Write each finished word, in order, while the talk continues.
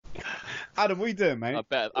Adam, what are you doing, mate? I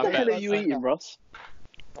bet. What the hell are you eating, Ross?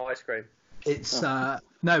 Ice cream. It's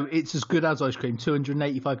no, it's as good as ice cream.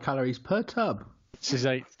 285 calories per tub. It's his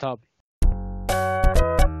 8th tub.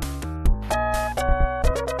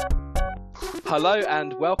 Hello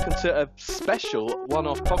and welcome to a special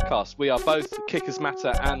one-off podcast. We are both Kickers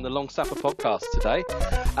Matter and the Long Snapper podcast today.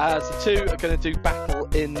 As the two are going to do battle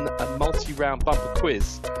in a multi-round bumper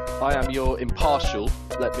quiz. I am your impartial,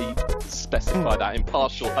 let me specify that,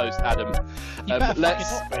 impartial host, Adam. Yeah,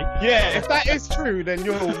 if that is true, then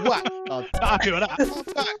you're whack. Not happy with that. Come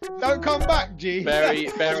back. Don't come back, G. Very,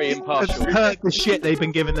 very impartial. Hurt the shit they've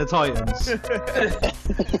been giving the Titans.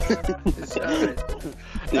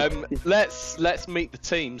 Let's meet the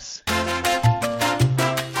teams.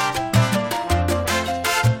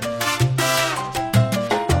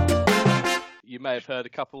 You may have heard a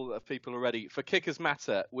couple of people already. For Kickers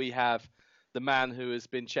Matter, we have the man who has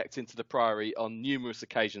been checked into the Priory on numerous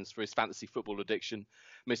occasions for his fantasy football addiction,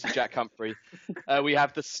 Mr. Jack Humphrey. We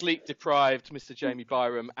have the sleep-deprived Mr. Jamie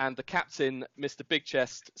Byram and the captain, Mr. Big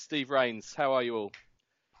Chest, Steve Rains. How are you all?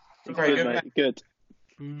 Very good, mate. Good.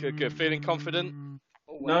 Good. Feeling confident?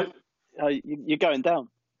 No. You're going down.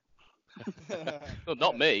 Well,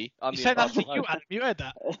 not me. You said that to you, Adam. You heard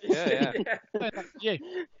that? Yeah. You.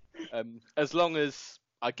 As long as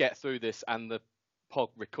I get through this and the pod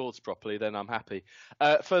records properly, then I'm happy.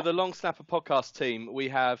 For the Long Snapper podcast team, we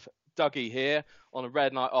have Dougie here on a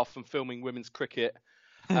red night off from filming women's cricket.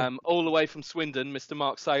 All the way from Swindon, Mr.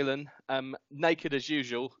 Mark Salen. Naked as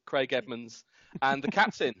usual, Craig Edmonds. And the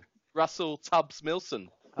captain, Russell Tubbs Milson.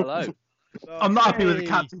 Hello. I'm not happy with the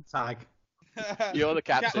captain tag. You're the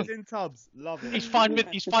captain. Captain Tubbs, love it. He's fine with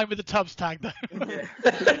the Tubbs tag though.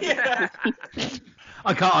 Yeah.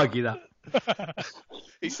 I can't argue that.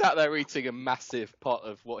 He sat there eating a massive pot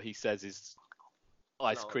of what he says is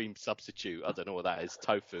ice cream substitute. I don't know what that is,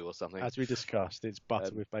 tofu or something. As we discussed, it's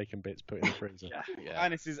butter with bacon bits put in the freezer. Yeah.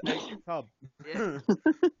 And it's his 8th tub.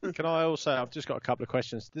 Can I also? I've just got a couple of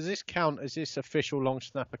questions. Does this count? Is this official Long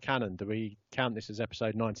Snapper canon? Do we count this as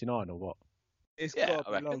episode 99 or what? It's Yeah, got I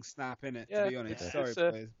a reckon. long snap in it, Yeah, to be honest. yeah. Sorry, It's,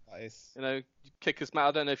 boys. But it's... You know, Kickers Matter.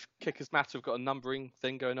 I don't know if Kickers Matter have got a numbering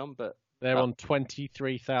thing going on, but They're on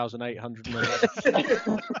 23,811.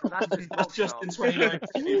 That's just in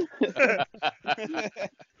 2019.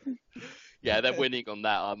 yeah, they're winning on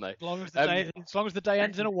that, aren't they? As long as the day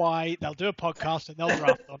ends in a Y, they'll do a podcast and they'll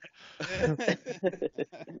draft on it.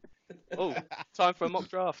 Oh, time for a mock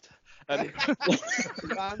draft. Hands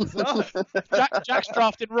up. Jack's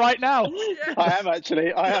drafting right now. I am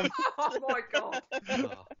actually. I am. Oh my god.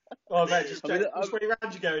 Oh mate, just check I'm- which way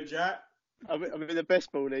round you going, Jack? I'm in the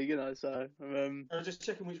best ball league, you know. So I'm just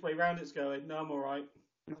checking which way round it's going. No, I'm all right.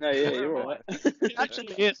 no, yeah, you're all right. It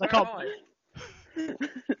actually is. I can't.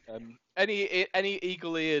 Any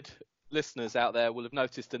eagle-eared listeners out there will have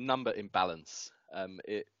noticed a number imbalance.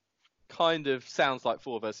 It kind of sounds like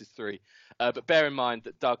 4 versus 3, but bear in mind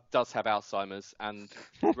that Doug does have Alzheimer's and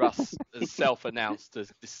Russ has self-announced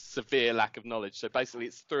this severe lack of knowledge. So basically,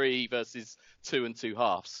 it's 3 versus 2 and 2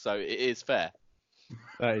 halves. So it is fair.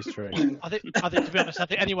 That is true. I think to be honest, I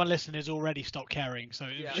think anyone listening has already stopped caring, so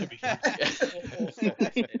it should be fine.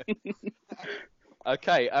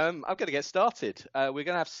 Okay, I'm going to get started. We're going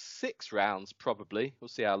to have 6 rounds, probably. We'll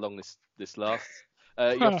see how long this lasts.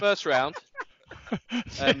 Your first round.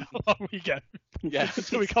 On we go. Yeah.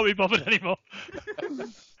 Until we can't be bothered anymore.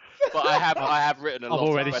 But I have written a lot. I've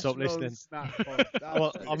already of stopped questions. listening.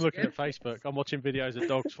 Well, I'm looking at Facebook. I'm watching videos of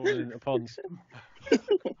dogs falling into ponds.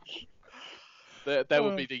 There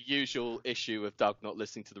will be the usual issue of Doug not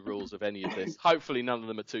listening to the rules of any of this. Hopefully none of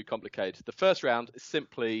them are too complicated. The first round is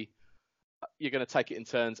simply, you're going to take it in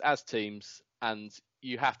turns as teams, and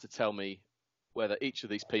you have to tell me whether each of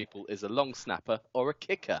these people is a long snapper or a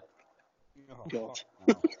kicker. Oh, God.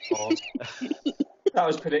 That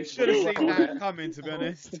was prediction. Should have seen that coming, to be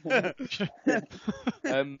honest.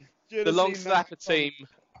 The long snapper team.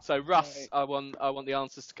 So Russ, I want the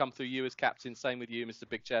answers to come through you as captain. Same with you, Mr.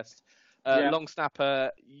 Big Chest. Long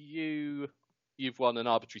snapper, you've won an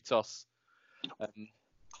arbitrary toss.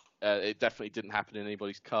 It definitely didn't happen in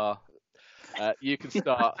anybody's car. You can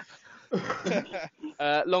start.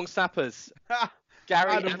 Long snappers,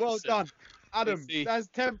 Gary Adam, Anderson. well done. Adam, Easy. that's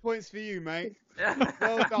 10 points for you, mate.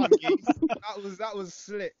 Well done, geeks. That was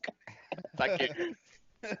slick. Thank you.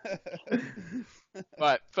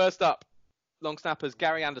 Right, first up, long snappers,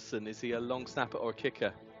 Gary Anderson. Is he a long snapper or a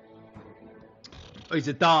kicker? Oh, he's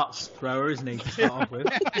a darts thrower, isn't he? To start off with.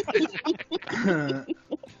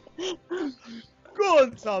 Go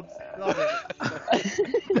on, Tubbs. Love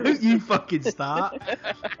it. Don't you fucking start.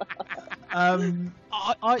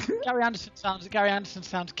 Gary Anderson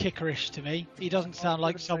sounds kickerish to me. He doesn't sound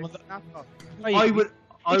like someone that. I would.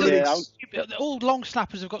 Stupid. All long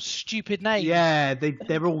snappers have got stupid names. Yeah,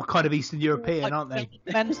 they're all kind of Eastern European, aren't they?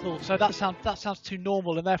 Mental. So that sounds too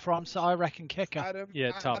normal, and therefore I reckon kicker. Adam,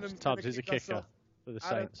 Tubbs is a kicker for the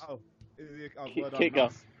Saints. Kicker.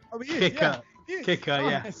 Oh, he is, Kicker. He is. Kicker,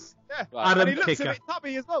 yeah. Nice. Yeah. Right. Adam And he looks Kicker. a bit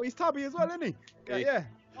tubby as well. He's tubby as well, isn't he? Yeah.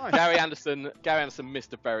 Nice. Gary Anderson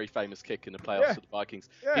missed a very famous kick in the playoffs Yeah. for the Vikings.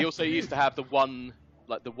 Yeah, He also he used is. to have the one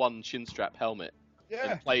chin strap helmet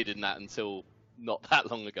Yeah. and played in that until not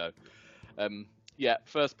that long ago.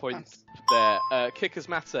 First point there. Kickers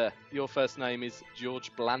matter. Your first name is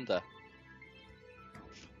George Blanda.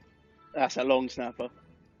 That's a long snapper.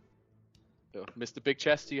 Mr. Big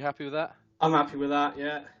Chest, are you happy with that? I'm happy with that,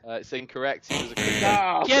 yeah. It's incorrect. He was a kicker.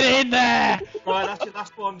 Ah. Get in there! Right, that's your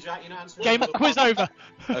last one, Jack. You're not answering. Game quiz over.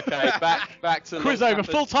 Okay, back to Quiz long over. snappers.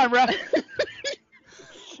 Full time ref.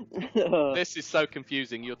 This is so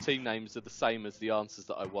confusing. Your team names are the same as the answers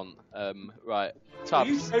that I want. Right, You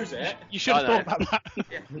Tubbs. chose it. You should have I thought know. about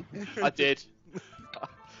that. I did.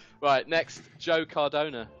 Right, next, Joe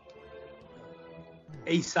Cardona.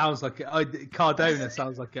 He sounds like Cardona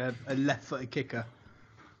sounds like a left-footed kicker.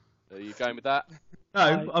 Are you going with that?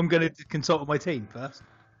 No, I'm going to consult with my team first.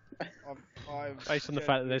 Based on the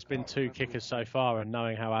fact that there's been 2 kickers so far and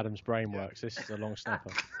knowing how Adam's brain works, this is a long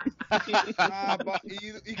snapper. But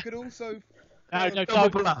he could also. No, Double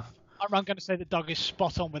Doug. bluff. I'm going to say that Doug is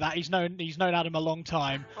spot on with that. He's known Adam a long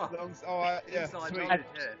time. Yeah, Inside sweet. knowledge,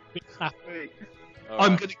 yeah. Big snap. Sweet. All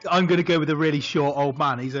I'm right. gonna go with a really short old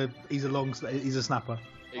man. He's a snapper. He's a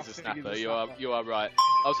I think snapper. he's a You are right.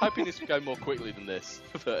 I was hoping this would go more quickly than this,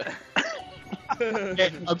 but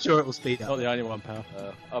I'm sure it will speed Not up. the only one, pal.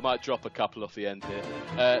 I might drop a couple off the end here.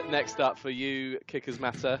 Next up for you, kickers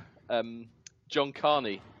matter. John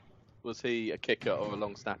Carney, was he a kicker or a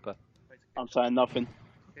long snapper? I'm saying nothing.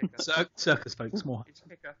 Kicker. Circus folks more. It's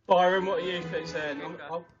kicker. Byron, what are you saying?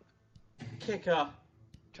 Kicker.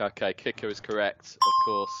 Okay, kicker is correct, of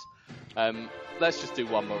course. Let's just do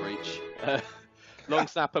one more each. Long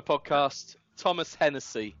snapper podcast. Thomas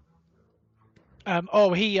Hennessy.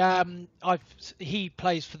 He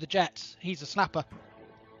plays for the Jets. He's a snapper.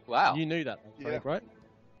 Wow. You knew that, Craig, right?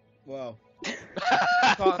 Well,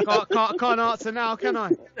 can't answer now, can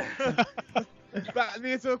I? Backed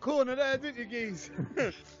me into a corner there, didn't you, geez?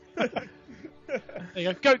 There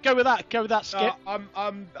you go. Go with that. Go with that, Skip.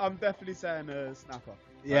 I'm definitely saying a snapper.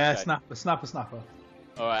 Yeah, Okay. snapper.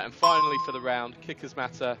 All right, and finally for the round, kickers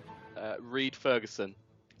matter. Reed Ferguson.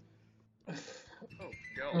 Oh,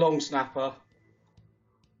 God. Long snapper.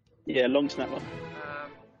 Yeah, long snapper.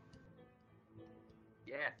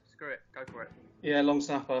 Yeah, screw it. Go for it. Yeah, long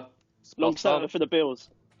snapper. Long Spot on. snapper for the Bills.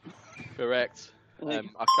 Correct. I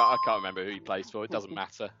can't remember who he plays for. It doesn't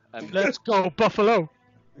matter. Let's go Buffalo.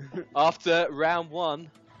 After round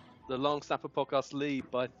 1, the Long Snapper podcast lead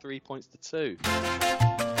by 3 points to 2.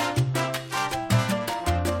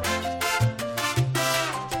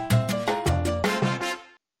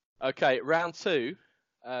 Okay, round 2.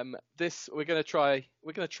 We're gonna try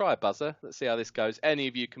a buzzer. Let's see how this goes. Any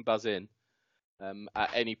of you can buzz in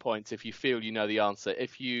at any point if you feel you know the answer.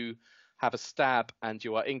 If you have a stab and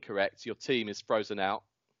you are incorrect, your team is frozen out.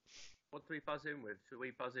 What do we buzz in with? Should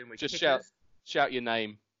we buzz in with Just kickers? shout your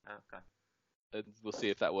name, Oh, okay. and we'll see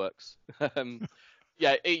if that works.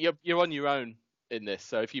 You're on your own in this,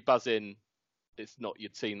 so if you buzz in, it's not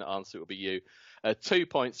your team that answers, it will be you. 2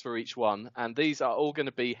 points for each one, and these are all going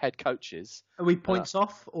to be head coaches. Are we points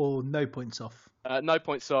off or no points off? No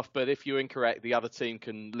points off, but if you're incorrect, the other team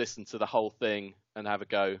can listen to the whole thing and have a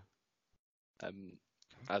go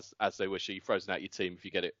as they wish. You've frozen out your team if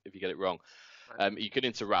you get it wrong. You can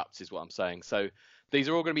interrupt, is what I'm saying. So these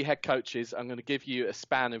are all going to be head coaches. I'm going to give you a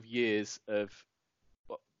span of years of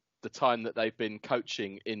the time that they've been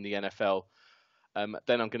coaching in the NFL.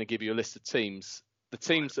 Then I'm going to give you a list of teams. The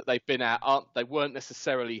teams that they've been at they weren't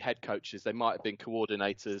necessarily head coaches. They might have been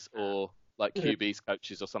coordinators or like QBs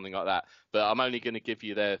coaches or something like that. But I'm only going to give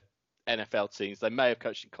you their NFL teams. They may have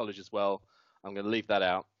coached in college as well. I'm going to leave that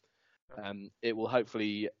out. It will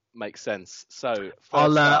hopefully make sense. So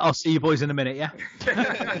I'll see you boys in a minute. Yeah.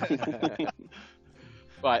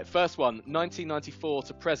 Right, first one, 1994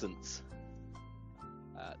 to present.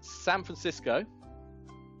 San Francisco,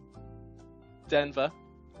 Denver,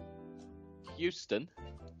 Houston,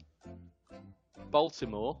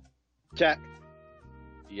 Baltimore. Jack.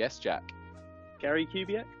 Yes, Jack. Gary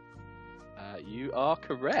Kubiak. You are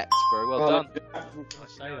correct. Very well done. I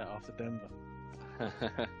say that after Denver.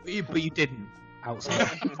 But you didn't.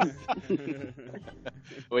 outside.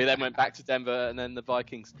 We then went back to Denver and then the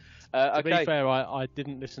Vikings. To Okay. be fair, I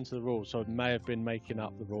didn't listen to the rules, so I may have been making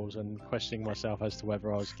up the rules and questioning myself as to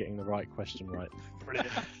whether I was getting the right question right.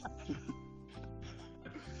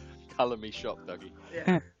 Colour me shocked, Dougie.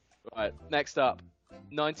 Yeah. Right, next up,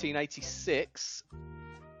 1986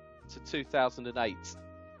 to 2008.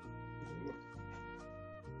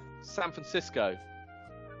 San Francisco,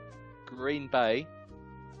 Green Bay,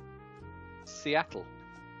 Seattle.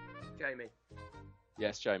 Jamie.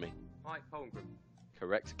 Yes, Jamie. Mike Holmgren.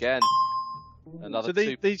 Correct again. Another So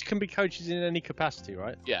two. these can be coaches in any capacity,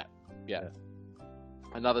 right? Yeah.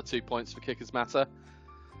 Another 2 points for Kickers Matter.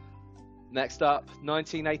 Next up,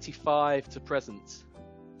 1985 to present.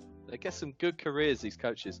 They get some good careers, these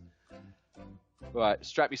coaches. Right,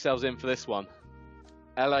 strap yourselves in for this one.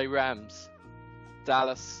 LA Rams,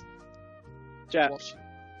 Dallas. Jack.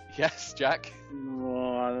 Yes, Jack.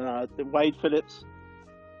 Oh, I don't know. Wade Phillips.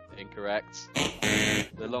 Incorrect.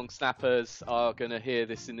 The long snappers are going to hear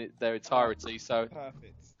this in their entirety, so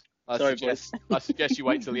Perfect. I Sorry, suggest you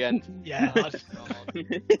wait till the end. Yeah.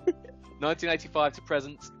 1985 to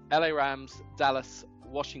present, LA Rams, Dallas,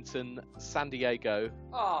 Washington, San Diego,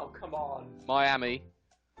 Oh, come on. Miami,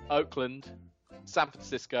 Oakland, San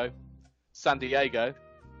Francisco, San Diego,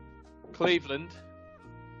 Cleveland,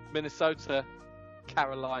 Minnesota,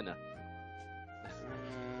 Carolina.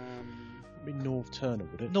 It'd be North Turner,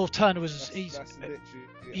 would it? North Turner was That's literally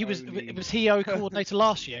he was only- was he O coordinator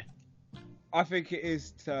last year? I think it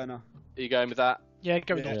is Turner. Are you going with that? Yeah,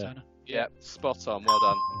 go with Yeah. North Turner. Yeah, spot on. Well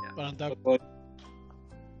done. Well done, Doug.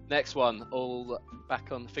 Next one, all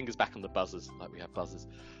fingers back on the buzzers, like we have buzzers.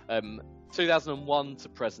 2001 to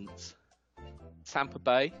present. Tampa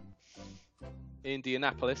Bay,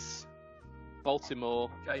 Indianapolis, Baltimore.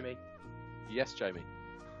 Jamie. Yes, Jamie.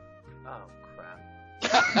 Oh,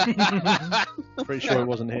 crap. Pretty sure it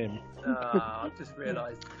wasn't him. I've just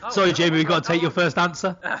realised. Oh, Sorry, Jamie, we've got to take your first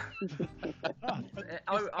answer. Probably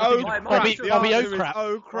crap.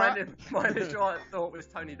 Oh crap! My initial thought was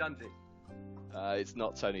Tony Dungy. It's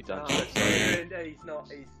not Tony Oh, Dungy. sorry. He's not.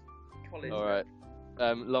 He's Collins. All right.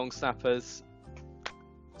 Long snappers.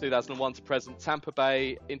 2001 to present. Tampa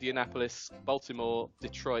Bay, Indianapolis, Baltimore,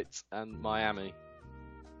 Detroit, and Miami.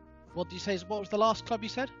 What did you say? What was the last club you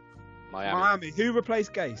said? Miami. Who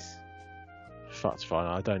replaced Gase? That's fine.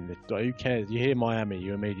 I don't. Who cares? You hear Miami,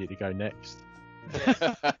 you immediately go next.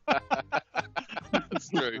 That's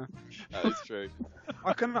true. That is true.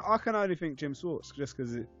 I can only think Jim Swartz just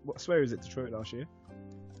because where is it Detroit last year?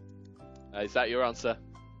 Is that your answer?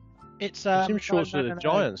 It's Jim Shorts no, with no, the no, no.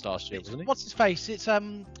 Giants last year, It's- wasn't he? What's his face? It's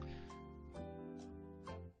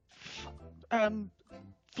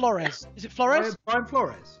Flores. Is it Flores? Brian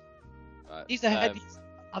Flores. Right. He's the head.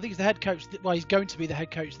 I think he's the head coach. Well, he's going to be the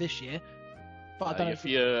head coach this year. But I don't know if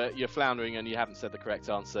if you're floundering and you haven't said the correct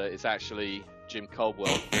answer, it's actually Jim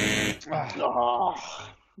Caldwell. Oh.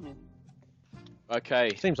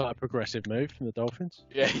 Okay. Seems like a progressive move from the Dolphins.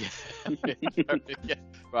 Yeah. Yeah.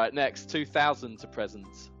 Right, next, 2000 to present.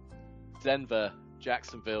 Denver,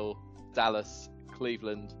 Jacksonville, Dallas,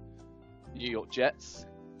 Cleveland, New York Jets,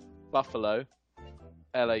 Buffalo,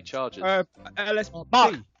 LA Chargers. LSP.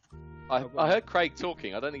 Mark. I heard Craig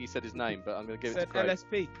talking. I don't think he said his name, but I'm going to give it to Said Craig.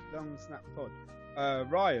 LSP. Long snap pod.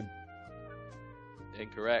 Ryan.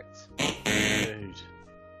 Incorrect. Dude. And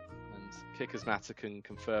Kickers Matter can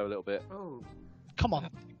confer a little bit. Oh, come on,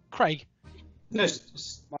 Craig. No,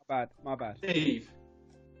 My bad. Steve.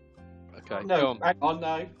 Okay, go No, on. hang on,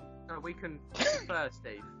 no. no, we can confer,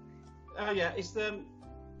 Steve. Oh, yeah, it's the...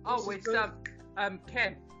 Oh, This is it's good.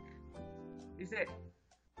 Ken. Is it?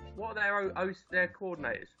 What are their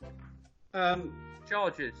coordinators?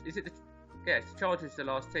 Chargers. Is it the? Yes, Chargers the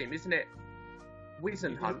last team, isn't it?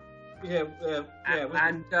 Wisenhunt Yeah,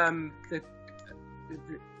 and the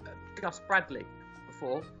Gus Bradley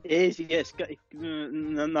before. It is, yes.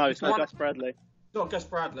 No, it's not One- Gus Bradley. not Gus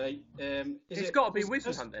Bradley. It's got to be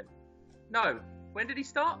Wisenhunt then. No. When did he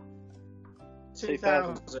start?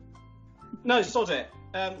 2000. No, sod it.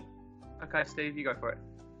 Okay, Steve, you go for it.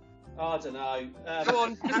 I don't know. Go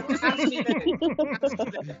on. Anthony Lynn.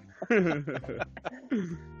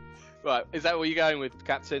 Right, is that what you're going with,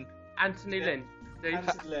 Captain? Anthony Yeah. Lynn. Steve.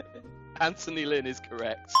 Anthony Lynn. Anthony Lynn is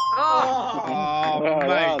correct. Oh! Oh, Well mate.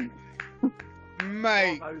 done.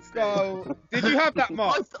 Mate. Bravo, Steve. Go. Did you have that,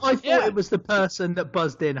 Mark? I thought Yeah. it was the person that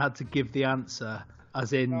buzzed in had to give the answer,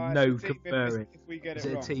 as in no it's a team if conferring. we get Is it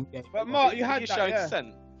it a wrong. team game? But Mark, you Are had you that, showing yeah.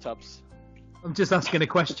 dissent, Tubbs? I'm just asking a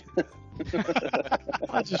question.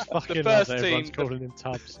 I just fucking The love first everyone's team- calling him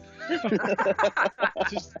Tubbs.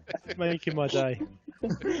 Just making my day.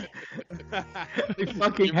 I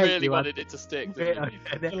fucking You hate really you, wanted it to stick, didn't you?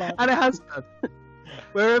 and it has done.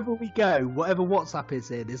 Wherever we go, whatever WhatsApp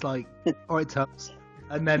is in, it's like, all right, Tubbs.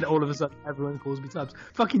 And then all of a sudden, everyone calls me Tubbs.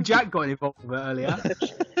 Fucking Jack got involved with it earlier.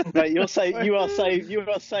 Mate, you're saved. You are saved. You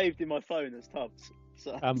are saved in my phone as Tubbs.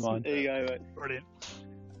 So, And mine. There you go, mate. Brilliant.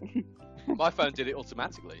 My phone did it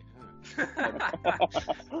automatically.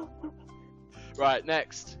 Right,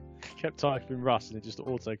 next. Kept typing Russ and it just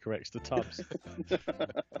auto-corrects to Tubbs.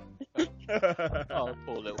 Oh,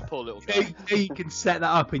 poor little you, guy. know, you can set that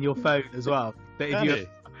up in your phone as well. That if Can you, you?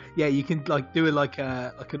 yeah, you can like do it like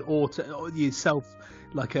an auto, you self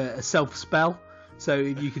like a self spell. So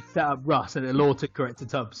you can set up Russ and it'll auto correct to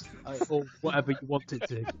Tubbs or whatever you want it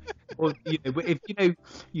to. Or but if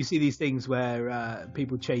you see these things where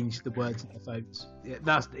people change the words in their phones,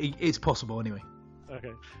 it's possible anyway.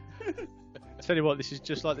 Okay. I tell you what, this is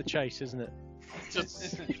just like the chase, isn't it?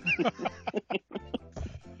 Just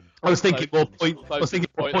I was thinking more points. I close was to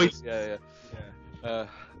thinking the more pointers. points. Yeah.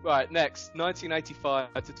 Right, next,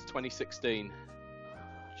 1985 to 2016.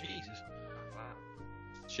 Jesus.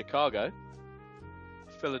 Chicago,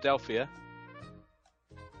 Philadelphia,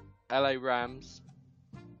 LA Rams,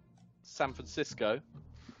 San Francisco,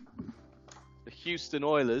 the Houston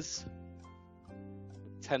Oilers,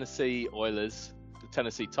 Tennessee Oilers, the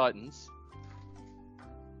Tennessee Titans,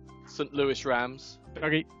 St. Louis Rams.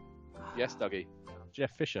 Dougie. Yes, Dougie.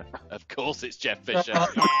 Jeff Fisher. Of course it's Jeff Fisher.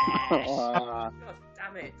 Ah, God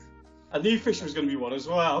damn it. I knew Fisher was going to be one as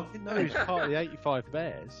well. I didn't know he was part of the 85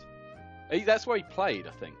 Bears. That's where he played,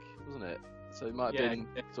 I think, wasn't it? So it might have Yeah, been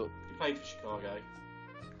yeah. sort of, He played for Chicago.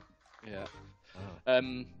 yeah.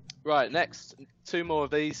 Right, next, two more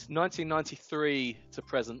of these. 1993 to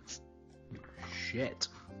present. Shit.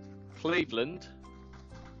 Cleveland,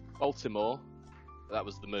 Baltimore, that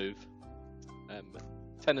was the move.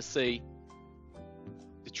 Tennessee,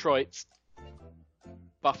 Detroit,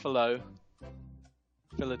 Buffalo,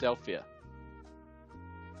 Philadelphia.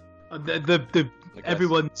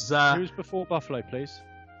 Everyone's Who's before Buffalo, please?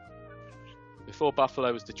 Before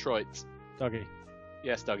Buffalo was Detroit. Dougie.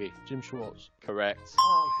 Yes, Dougie. Jim Schwartz. Correct.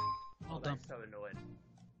 Oh, Well done. that's so annoying.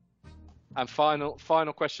 And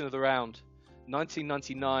final question of the round.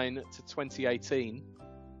 1999 to 2018.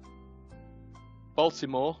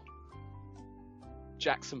 Baltimore,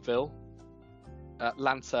 Jacksonville,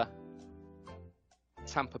 Atlanta,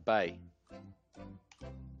 Tampa Bay.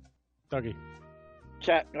 Dougie.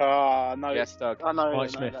 Jack. Oh, no. Yes, Doug. I know. Mike I know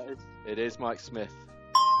Smith. that is. It is Mike Smith.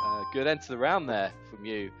 Good end to the round there from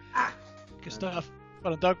you. Good stuff.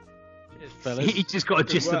 Well done, Doug. Cheers, fellas. he just got a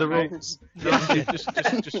gist of the work, mate. rules.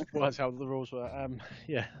 just worked out what the rules were.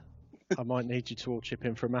 Yeah. I might need you to all chip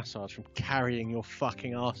in for a massage from carrying your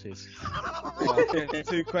fucking asses. Oh,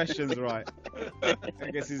 2 questions right.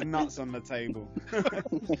 I guess his nuts on the table.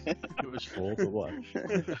 It was 4, but what?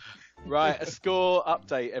 Right, a score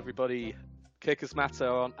update, everybody. Kickers matter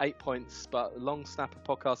on 8 points, but Long Snapper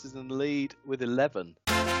Podcast is in the lead with 11.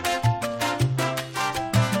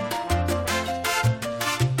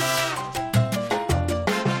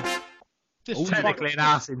 This It's was a technically an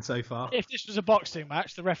box- ass in so far. If this was a boxing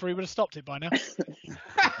match, the referee would have stopped it by now.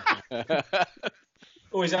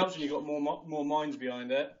 Always helps when you've got more minds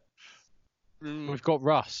behind it. We've got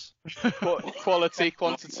Russ. Quality,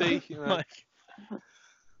 quantity. You know. Like,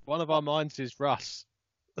 one of our minds is Russ.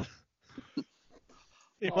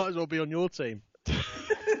 He might as well be on your team.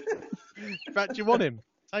 In fact, you want him?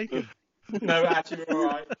 Take him. No, actually, we're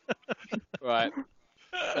alright. Right.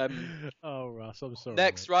 Oh, Russ, I'm sorry.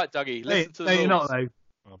 Next, mate. right, Dougie. Listen to the No, you're rules.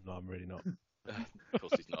 not though. I'm really not. Of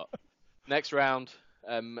course he's not. Next round,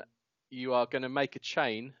 you are going to make a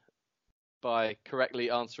chain by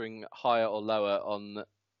correctly answering higher or lower on.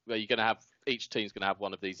 Well, you're going to have each team's going to have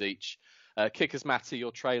one of these each. Kickers matter.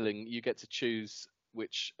 You're trailing. You get to choose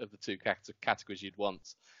which of the 2 categories you'd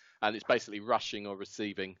want, and it's basically rushing or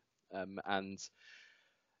receiving. And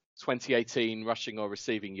 2018 rushing or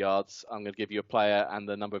receiving yards. I'm going to give you a player and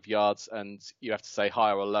the number of yards, and you have to say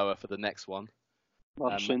higher or lower for the next one.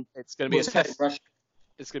 Russian. It's going to be a What's test. Rush?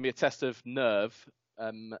 It's going to be a test of nerve,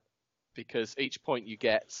 because each point you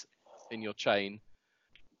get in your chain,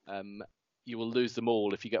 you will lose them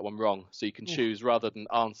all if you get one wrong. So you can choose, rather than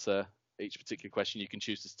answer each particular question, you can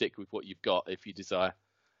choose to stick with what you've got if you desire.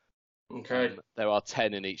 Okay. There are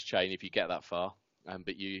 10 in each chain if you get that far,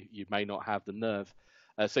 but you may not have the nerve.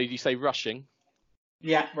 So you say rushing.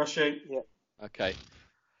 Yeah, rushing. Okay.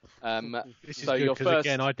 This is So good your because first-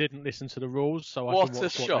 again, I didn't listen to the rules, so I What can a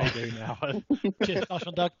watch shock. what they do now. Cheers, nice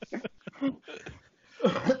one, Doug.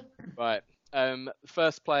 Right.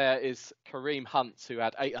 First player is Kareem Hunt, who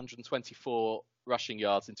had 824 rushing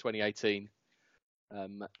yards in 2018.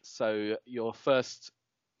 So your first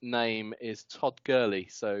name is Todd Gurley.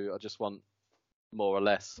 So I just want more or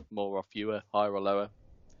less, more or fewer, higher or lower.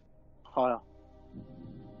 Higher.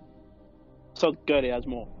 So Gurley has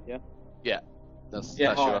more, yeah? That's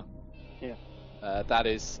Yeah, higher. your. Yeah. That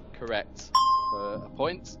is correct for a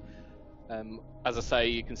point. As I say,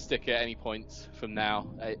 you can stick it at any point from now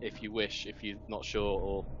if you wish, if you're not sure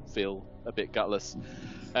or feel a bit gutless.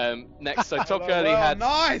 Next, so Todd Gurley had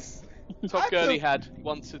nice. Todd Gurley had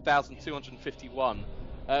 1,251.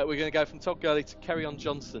 We're going to go from Todd Gurley to Kerryon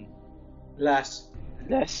Johnson. Less.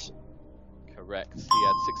 Yes. Correct. He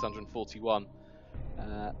had 641.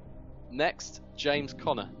 Next, James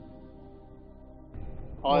Conner.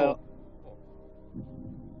 Higher.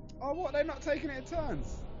 Oh, what? They're not taking it in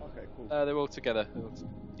turns. Okay, cool. They're all together.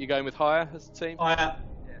 You going with higher as a team? Higher.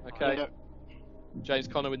 Okay. Yeah. James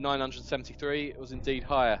Conner with 973. It was indeed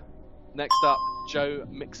higher. Next up, Joe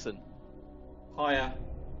Mixon. Higher.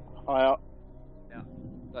 Higher.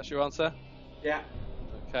 That's your answer? Yeah.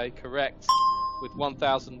 Okay, correct. With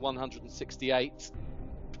 1,168.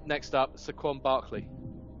 Next up, Saquon Barkley.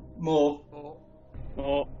 More.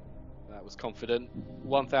 More. That was confident.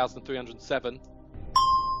 1,307.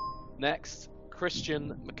 Next,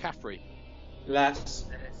 Christian McCaffrey. Less.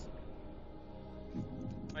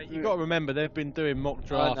 Mate, you've got to remember they've been doing mock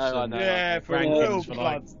drafts. I and know. Yeah, for rankings real, for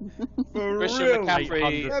blood. For Christian real.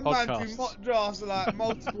 McCaffrey. Them man do podcasts. mock drafts, like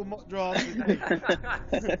multiple mock drafts.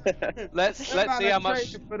 Let's see how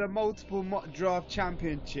much. For the multiple mock draft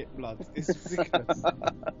championship, blood. It's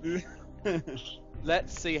ridiculous.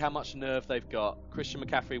 Let's see how much nerve they've got. Christian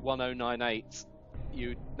McCaffrey 1098.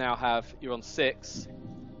 You're on 6.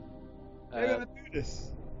 They're gonna do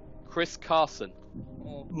this. Chris Carson.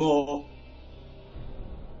 More.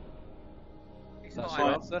 It's That's higher.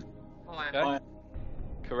 your answer. Higher. Okay. Higher.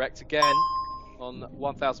 Correct again on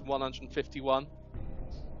 1,151.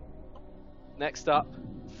 Next up,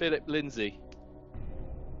 Philip Lindsay.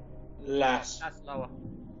 Less. That's lower.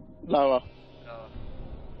 Lower. Lower.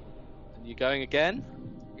 And you going again?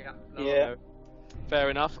 Yeah. Lower. Yeah. Fair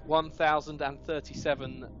enough.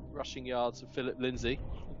 1,037 rushing yards for Philip Lindsay.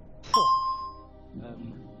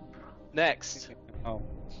 Next, Oh.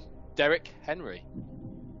 Derrick Henry.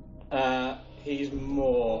 He's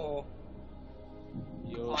more.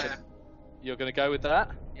 You're, Higher. you're going to go with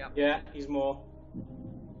that? Yeah, he's more.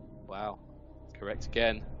 Wow. Correct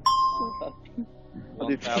again. I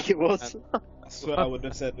didn't think it was. I swear I would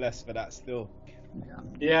have said less for that still.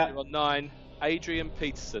 Yeah. You're on 9. Adrian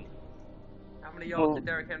Peterson. How many yards did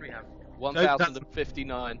Derrick Henry have?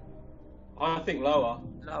 1,059. I think lower.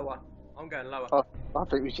 Lower. I'm going lower. I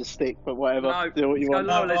think we should stick, but whatever. No, Do what you let's go want.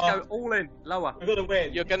 lower. Let's go all in. Lower. We're gonna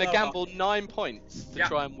win. You're going to Lower. gamble 9 points to Yeah.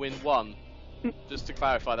 try and win 1. Just to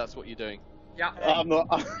clarify, that's what you're doing. Yeah. I'm not.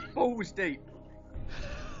 Balls deep.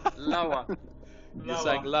 Lower. You're Lower.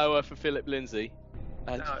 saying lower for Philip Lindsay.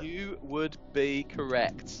 And No. you would be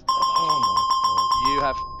correct. Oh You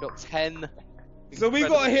have got 10. So we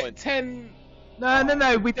incredible got to hit points. 10.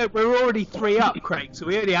 No, we don't. We're already 3 up, Craig. So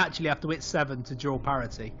we only actually have to hit 7 to draw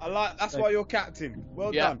parity. I like. That's why you're captain.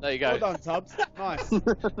 Well Yeah, done. there you go. Well done, Tubbs. Nice.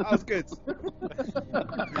 That was good.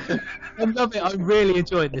 I love it. I'm really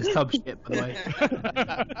enjoying this tub shit, by the way.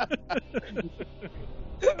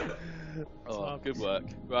 Oh, good work.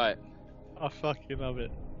 Right. I fucking love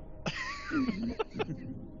it.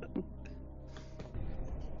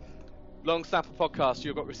 Long Snapper Podcast,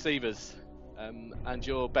 you've got receivers. And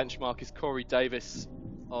your benchmark is Corey Davis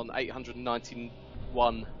on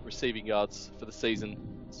 891 receiving yards for the season.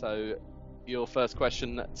 So your first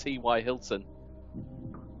question, T.Y. Hilton.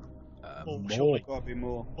 More, More. surely. Gotta be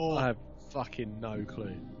more. More. I have fucking no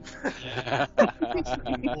clue.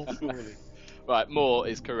 Surely. Right, more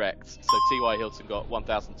is correct. So T.Y. Hilton got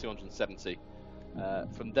 1,270.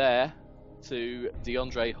 From there to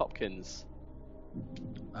DeAndre Hopkins.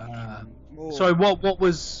 More. Sorry, what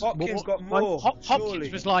was? Hopkins got what- more. Hopkins surely.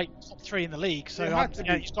 was like top 3 in the league, so It had to be.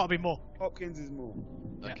 it's got to be more. Hopkins is more.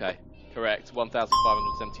 Okay, correct.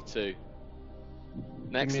 1,572.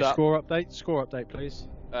 Next Give me a up, score update, please.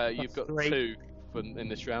 you've got 3. 2 in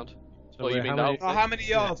this round. So Oh, you we're mean how the many, whole Oh, how many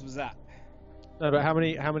yards was that? No, but how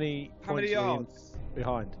many How many points are we in yards?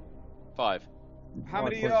 behind? 5. How 5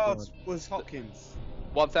 many points yards was Hopkins?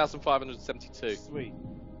 1,572. Sweet.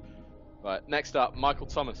 Right, next up, Michael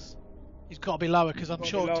Thomas. He's got to be lower because I'm Gotta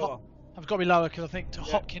sure be lower. I've got to be lower because I think Yeah.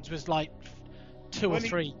 Hopkins was like 2 or When he-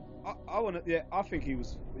 3. I want to. Yeah, I think he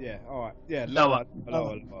was. Yeah, all right. Yeah, Lower.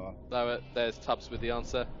 lower. There's Tubbs with the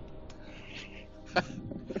answer.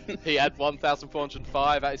 He had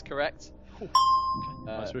 1,405. That is correct.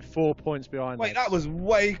 So we're 4 points behind. Wait, that was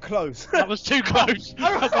way close. That was too close.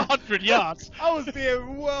 That's 100 yards. I was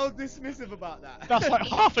being well dismissive about that. That's like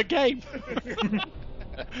half a game.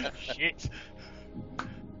 Shit.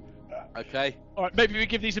 Okay. All right, maybe we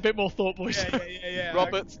give these a bit more thought, boys. Yeah.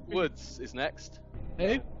 Robert Woods is next.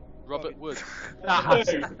 Who? Robert Woods. That has,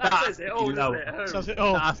 That says it all, be doesn't lower. it? Who? Says it That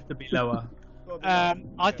all. has to be lower.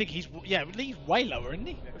 I think he's he's way lower, isn't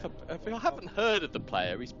he? If I haven't heard of the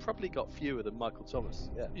player, he's probably got fewer than Michael Thomas.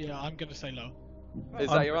 Yeah. Yeah, I'm gonna say lower. Is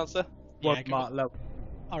that your answer? Yeah, One go mark on. lower.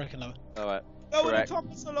 I reckon lower. All right. Lower than Correct.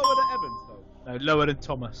 Thomas or lower than Evans, though? No, lower than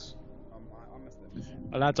Thomas. I missed it.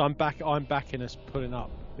 Well, lads, I'm backing us pulling up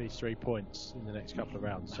these 3 points in the next couple of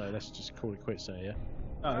rounds. So let's just call it quits there, yeah.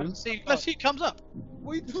 No. Let's see who comes up.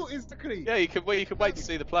 We thought exactly. Yeah, you could wait to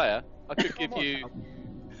see the player. I could give you.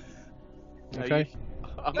 Okay.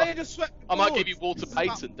 They just swept the I might boards. give you Walter This is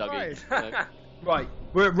about Payton, Dougie. pride. Right,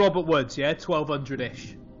 we're at Robert Woods, yeah,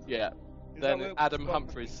 1200-ish. Yeah. Is that Then where- Adam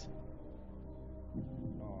Humphries.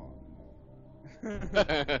 Oh.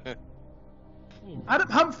 Adam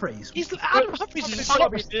Humphries. Adam Humphries is It's gotta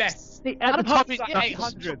be less. Adam Humphries Like is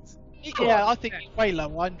 800. Yeah, I think he's way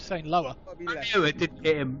lower. I'm saying lower. Gotta be I less. knew it didn't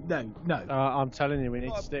get him. No. I'm telling you, we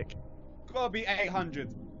need to stick. Gotta be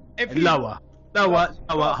 800. If he- Lower,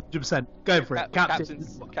 100%. Go for it, Captain.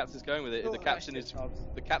 Captain's going with it. Oh, The captain that's is it,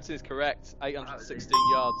 Tubbs. correct. 816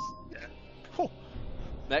 yards.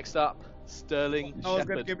 Next up, Sterling No one's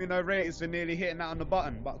gonna Shepherd. give me no ratings for nearly hitting that on the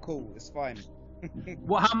button, but cool, it's fine.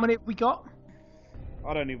 How many have we got?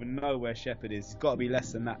 I don't even know where Shepherd is. He's got to be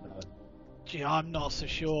less than that, though. Gee, I'm not so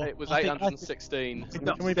sure. It was I think- 816.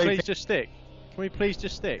 Can we please just stick? Can we please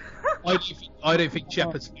just stick? I don't think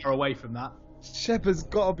Shepherd's far away from that. Shepherd's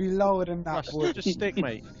got to be lower than that, Russ, boy. just stick,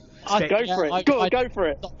 mate. Go for it. Go for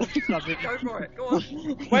it. Go for it. Go on.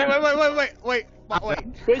 Wait.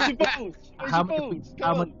 Where's your balls? Where's How your many balls?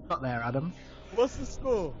 how Go many on. you got there, Adam? What's the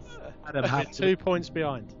score? Adam We're had 2 points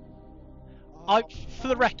behind. For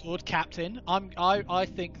the record, Captain, I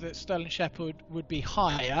think that Sterling Shepherd would be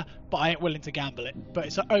higher, but I ain't willing to gamble it. But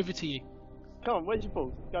it's over to you. Come on, where's your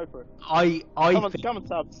balls? Go for it. I Come on,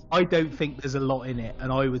 Tubbs. I don't think there's a lot in it,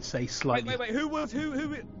 and I would say slightly. Wait. Who?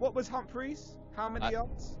 What was Humphreys? How many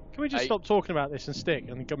yards? Can we just stop talking about this and stick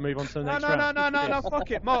and go move on to the No, next round? no.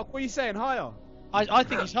 Fuck it, Mark. What are you saying? Higher? I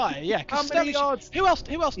think he's higher. Yeah. 'cause How many Sterling- yards? Who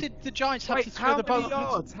else did the Giants have Wait, to throw how the many ball?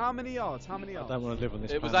 yards? How many yards? I don't want to live on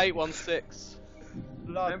this. It was planet. 816.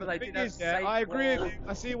 Remember they The did thing have is, yeah, I agree with you. Saquon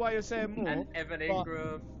I see why you're saying more. and Evan but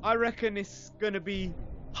Ingram. I reckon it's gonna be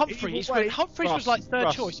Humphreys. Either way, Humphreys was like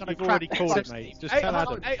third choice on a You've crap already called it, team. mate. Just tell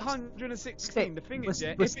Adam. 816. The thing is, yeah,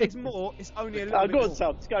 We're if it's sticking. more, it's only a little bit Go on, more.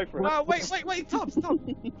 Tubbs. Go for it. No, wait, Tubbs. No,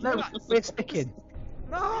 we're sticking.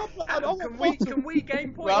 No, but I Adam, don't can we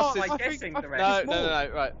gain points Russ by is- guessing I the think- rest? No.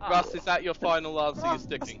 Right. Ah. Russ, is that your final answer? You're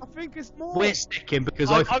sticking. I think it's more. We're sticking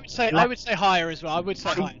because I I would say higher as well. I would say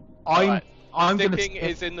higher. I'm going to Sticking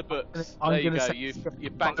is in the books. I'm There you gonna go. say- You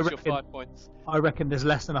banked I your reckon- 5 points. I reckon there's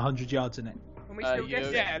less than 100 yards in it. Can we still you-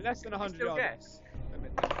 guess? Yeah, less than Can we 100 still yards.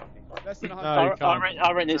 guess? Less than No, 100. you can't.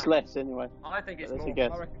 I reckon it's less anyway. I think it's Let's more.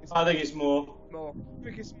 guess. I think it's more. More. I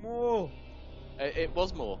think it's more. It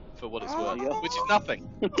was more for what it's Oh. worth, which is nothing.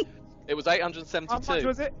 It was How 872. much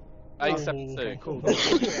was it? 872.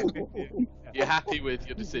 Cool. You're happy with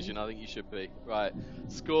your decision? I think you should be. Right.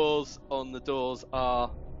 Scores on the doors are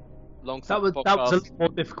long That was podcast. a lot more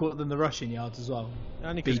difficult than the rushing yards as well.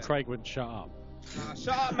 Only because Craig wouldn't shut up.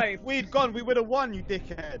 Shut up, mate. If we'd gone, we would have won, you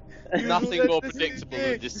dickhead. Nothing more This is predictable it.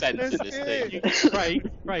 than dissent in This this is team. it.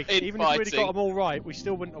 Craig, In even if we'd have fighting. got them all right, we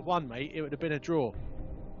still wouldn't have won, mate. It would have been a draw.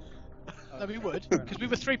 No, we would, because we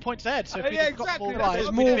were 3 points ahead. So if we'd Yeah, have got exactly, all that's right, what There's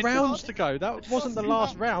I'm more saying. rounds to go. That wasn't the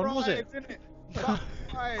last round, was it?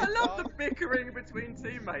 I love the bickering between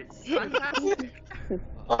teammates. Fantastic.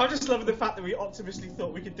 I just love the fact that we optimistically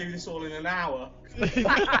thought we could do this all in an hour.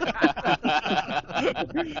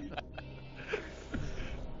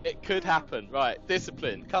 It could happen. Right.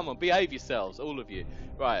 Discipline. Come on, behave yourselves, all of you.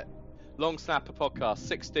 Right. Long Snapper Podcast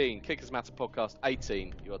 16. Kickers Matter Podcast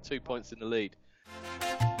 18. You are 2 points in the lead.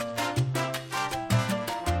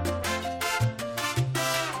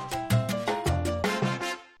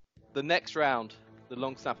 The next round, the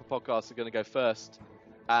Long Snapper Podcast are going to go first,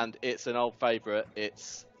 and it's an old favourite.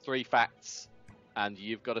 It's 3 facts, and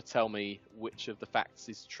you've got to tell me which of the facts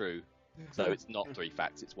is true. So it's not 3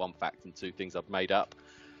 facts, it's 1 fact and 2 things I've made up.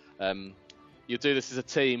 You'll do this as a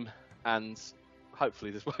team, and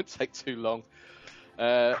hopefully this won't take too long.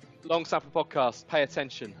 Long Snapper Podcast, pay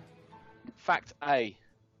attention. Fact A.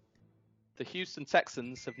 The Houston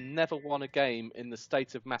Texans have never won a game in the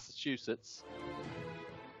state of Massachusetts.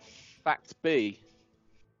 Fact B.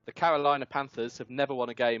 The Carolina Panthers have never won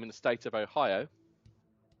a game in the state of Ohio.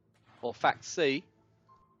 Or fact C.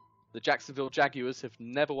 The Jacksonville Jaguars have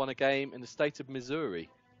never won a game in the state of Missouri.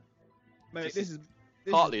 Mate, this is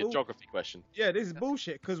Partly a geography question. Yeah, this is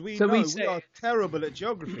bullshit because we So know we we say- are terrible at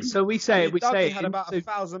geography. So we say Dougie had in- about so-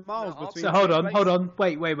 1,000 miles No, between. So hold two on,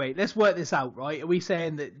 places. wait. Let's work this out, right? Are we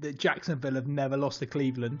saying that Jacksonville have never lost to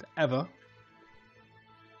Cleveland ever?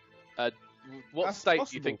 What That's state do you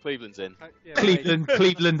possible. think Cleveland's in?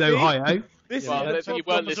 Cleveland, Ohio. This Well, is you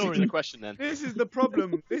weren't listening to the question then. this is the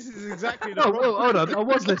problem. This is exactly the Oh, problem. hold on. I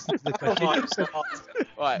was listening to the question.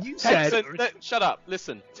 Right. You said- Shut up.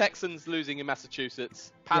 Listen. Texans losing in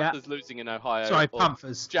Massachusetts. Panthers losing in Ohio. Sorry, or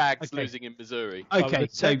Panthers. Jags Okay. losing in Missouri. Okay,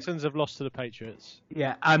 the so Texans have lost to the Patriots.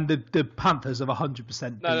 yeah, and the Panthers have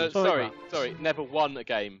 100%. No, beat- sorry. Never won a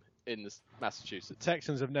game in Massachusetts.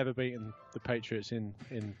 Texans have never beaten the Patriots in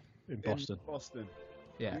Boston. In Boston.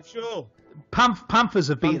 Yeah, You sure? Panthers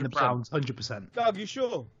have beaten the 100%. Browns 100%. Doug, you sure?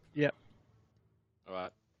 All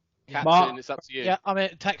right. Captain, Mark- it's up to you. Yeah, I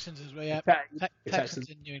mean Texans as well. Yeah, Texans. Texans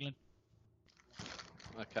in New England.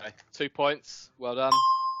 Okay. 2 points. Well done.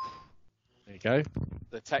 There you go.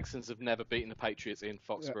 The Texans have never beaten the Patriots in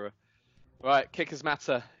Foxborough. Right. Kickers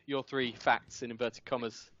matter. Your 3 facts in inverted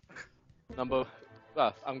commas. Well,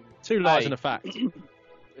 2 lies A. and a fact.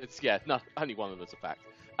 It's no, only one of them's a fact.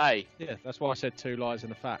 A. Yeah, that's why I said 2 lies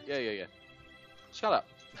and a fact. Yeah. Shut up.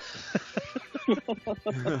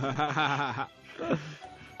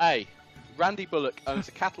 A. Randy Bullock owns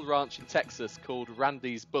a cattle ranch in Texas called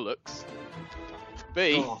Randy's Bullocks.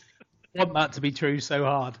 B. Want that to be true so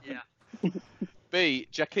hard. B.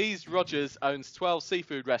 Jacques Rogers owns 12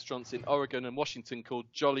 seafood restaurants in Oregon and Washington called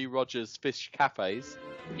Jolly Rogers Fish Cafes.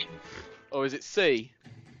 Or is it C?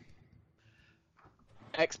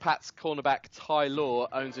 Expats cornerback Ty Law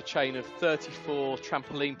owns a chain of 34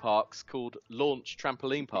 trampoline parks called Launch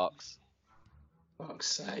Trampoline Parks. Fuck's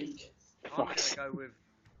sake. I'm going to go with.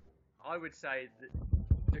 I would say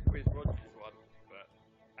the Chris Rogers one, but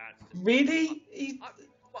that's just. Really? He's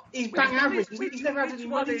bang average. He's never had any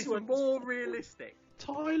Which one money is to him. more realistic?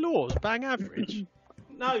 Ty Law's bang average.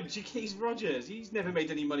 No, Jacques Rogers. He's never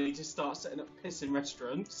made any money to start setting up pissing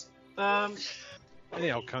restaurants. Any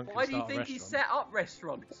old cunt can Why do you start a think he restaurant. set up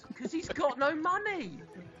restaurants? Because he's got no money.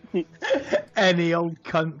 Any old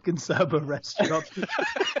cunt can serve a restaurant.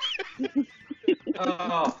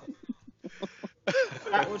 Oh.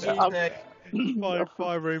 What do you think?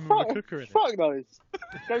 Buy a room with a cooker in it. Fuck those.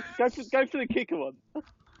 Go for the kicker one.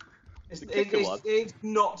 It's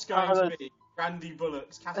not going to be Randy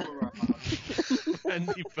Bullock's cattle ranch.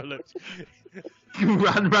 Randy Bullock.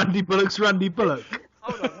 Randy Bullock.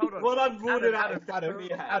 Hold on. Well, I'm ruling out Adam, of Adam.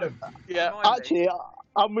 Yeah, Adam. Yeah. Remind me. Actually,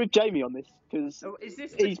 I'm with Jamie on this because So is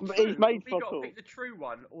this he's the true? made We got fuck to all. pick the true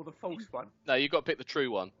one or the false one. No, you've got to pick the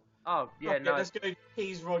true one. Oh yeah, Okay, no. let's go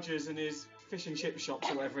Keys Rogers and his fish and chip shops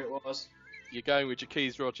or whatever it was. You're going with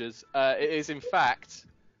Jacques Rogers. It is, in fact,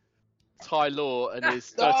 Ty Law and his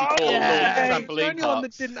 34 It's Launch the Trampoline only one that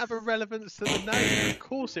Parks. didn't have a relevance to the name. Of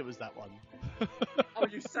course it was that one. Oh,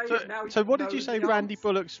 you say it now. So what did you know say, the Randy answer.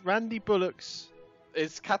 Bullock's? Randy Bullock's.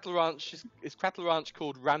 His cattle ranch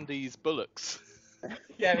called Randy's Bullocks.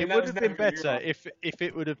 Yeah, I mean, It that would was have been never gonna be better wrong. if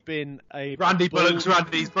it would have been a Randy bull-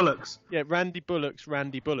 Randy's Bullocks. Yeah, Randy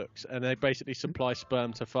Bullocks, and they basically supply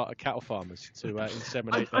sperm to cattle farmers to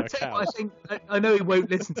inseminate I their tell you what, cows. I know he won't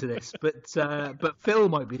listen to this, but Phil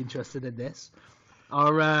might be interested in this.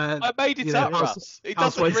 Our I made it up, Russ. He doesn't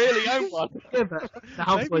Housewives- really own one. yeah, but the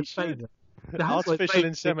Housewife's should. favourite. The Housewife's Artificial favourite.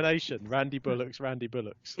 insemination. Randy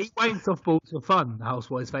Bullocks. He wanks off balls for fun. The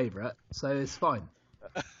Housewife's favourite, so it's fine.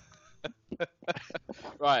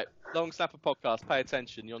 Right, Long Snapper Podcast, pay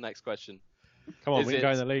attention. Your next question. Come on, Is we can go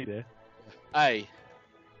it- in the lead here. A.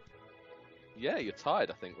 Yeah, you're tied,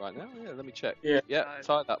 I think, right now. Yeah, let me check. Yeah.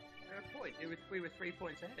 Tied up. A point. We were 3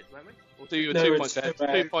 points ahead, weren't we? We'll do you a No, 2 it's points ahead. too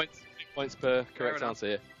bad. 2 points per correct enough. answer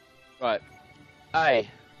here. Right. A.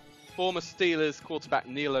 Former Steelers quarterback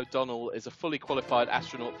Neil O'Donnell is a fully qualified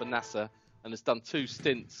astronaut for NASA and has done 2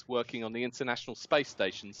 stints working on the International Space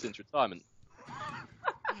Station since retirement.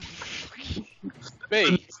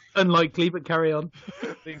 B. Unlikely, but carry on.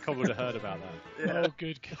 I think I would have heard about that. Oh,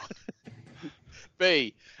 good God.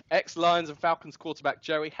 B. Ex-Lions and Falcons quarterback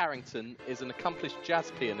Jerry Harrington is an accomplished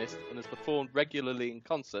jazz pianist and has performed regularly in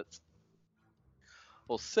concerts.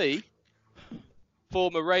 Or C.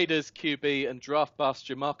 Former Raiders QB and draft bust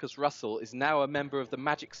Jamarcus Russell is now a member of the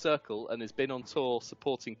Magic Circle and has been on tour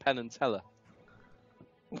supporting Penn and Teller.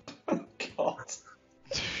 God.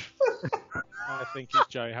 think it's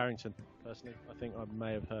Joe Harrington. Personally, I think I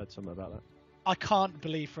may have heard something about that. I can't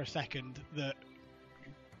believe for a second that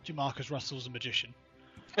Jamarcus Russell's a magician.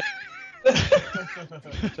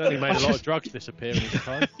 Certainly made a lot of drugs disappear in his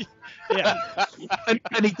time. Yeah,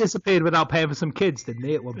 and he disappeared without paying for some kids, didn't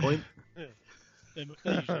he? At one point. they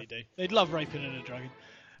usually do. They'd love raping and a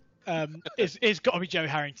drugging. It's got to be Joe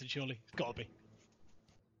Harrington, surely. It's got to be.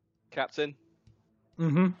 Captain,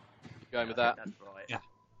 Mm-hmm. going with that? That's right. Yeah.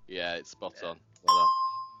 Yeah, it's spot on. Well done.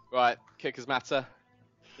 Right, kickers matter.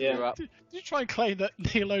 You're Yeah. up. Did you try and claim that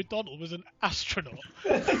Neil O'Donnell was an astronaut?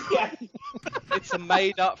 Yeah. It's a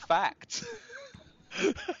made-up fact.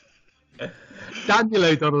 Daniel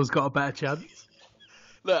O'Donnell's got a better chance.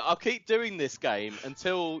 Look, I'll keep doing this game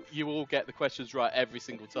until you all get the questions right every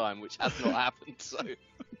single time, which has not happened. So,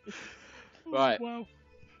 right. Wow.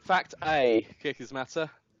 Fact A, kickers matter.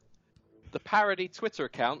 The parody Twitter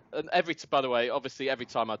account, and by the way, obviously every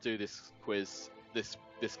time I do this quiz, this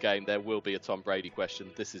game, there will be a Tom Brady question.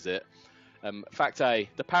 This is it. Fact A,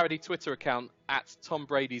 the parody Twitter account at Tom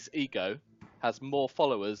Brady's Ego has more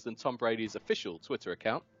followers than Tom Brady's official Twitter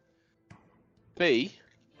account. B,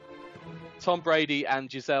 Tom Brady and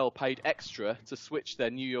Giselle paid extra to switch their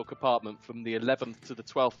New York apartment from the 11th to the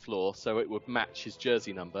 12th floor so it would match his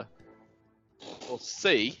jersey number. Or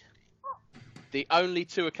C, the only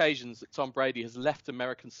two occasions that Tom Brady has left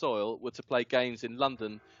American soil were to play games in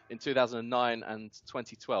London in 2009 and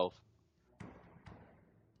 2012.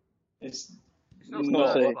 It's It's Not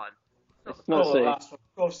the C. first one. It's not the C. last one.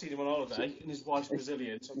 Of course, seen him on holiday, and his wife's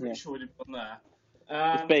Brazilian, so I'm pretty Yeah. sure he'd have gone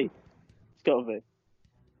there. It's B. It's got to be.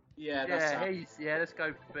 Yeah, that's Let's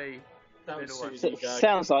go for B. that would middle suit one. his So, ego.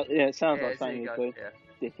 sounds like Yeah, like there saying you it's go. B.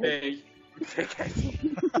 Yeah. Dickhead.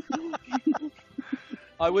 B.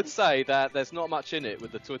 I would say that there's not much in it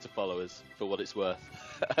with the Twitter followers, for what it's worth.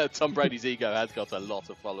 Tom Brady's Ego has got a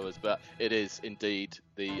lot of followers, but it is indeed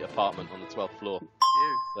the apartment on the 12th floor.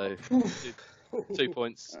 You. So 2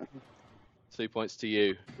 points. 2 points to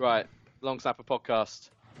you. Right, Long Snapper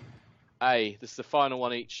podcast. A, this is the final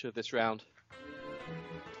one each of this round.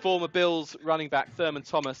 Former Bills running back Thurman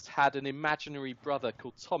Thomas had an imaginary brother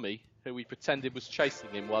called Tommy, who he pretended was chasing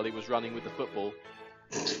him while he was running with the football.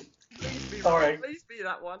 Sorry. Please be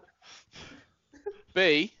that one.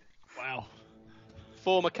 B, Wow.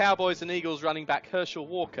 former Cowboys and Eagles running back Herschel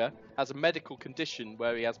Walker has a medical condition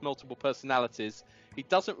where he has multiple personalities. He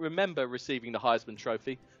doesn't remember receiving the Heisman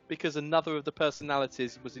Trophy because another of the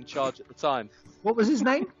personalities was in charge at the time. What was his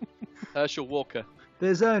name? Herschel Walker.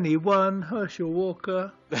 There's only one Herschel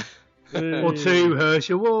Walker. Or two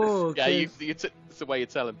Herschel Walkers. Yeah, that's the way you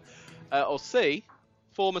tell him. Or C,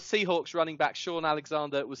 former Seahawks running back Sean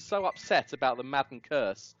Alexander was so upset about the Madden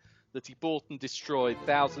curse that he bought and destroyed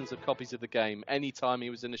thousands of copies of the game. Anytime he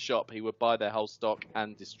was in a shop, he would buy their whole stock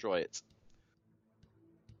and destroy it.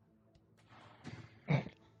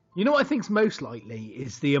 You know what I think's most likely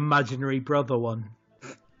is the imaginary brother one.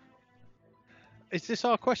 Is this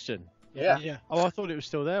our question? Yeah. Yeah. Oh, I thought it was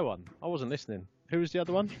still their one. I wasn't listening. Who was the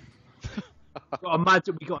other one?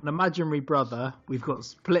 We got an imaginary brother. We've got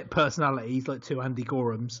split personalities, like two Andy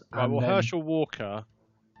Gorhams. Right, and well, then- Herschel Walker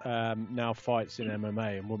now fights in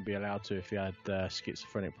MMA and wouldn't be allowed to if he had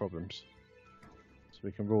schizophrenic problems. So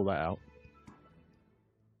we can rule that out.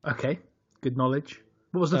 Okay, good knowledge.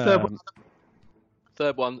 What was the third one?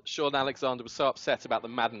 Third one, Sean Alexander was so upset about the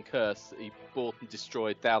Madden curse that he bought and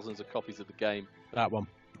destroyed thousands of copies of the game. That one.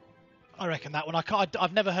 I reckon that one.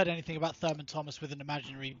 I've never heard anything about Thurman Thomas with an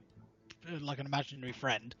imaginary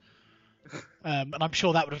friend. And I'm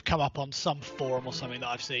sure that would have come up on some forum or something that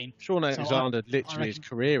I've seen. Sean So Alexander, I literally, his reckon-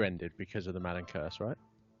 career ended because of the Madden curse, right?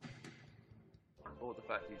 Or the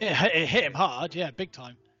fact he's... It hit him hard, yeah, big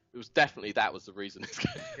time. It was definitely that was the reason.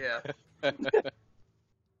 Yeah.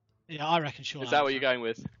 Yeah, I reckon Sean. Is that what you're going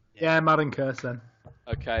with? Yeah, Madden Curse then.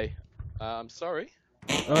 Okay. I'm sorry.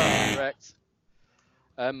 Correct.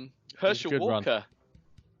 Herschel Good run. Walker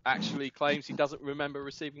actually claims he doesn't remember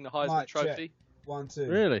receiving the Heisman Mic check. Trophy. 1, 2.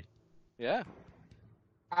 Really? Yeah.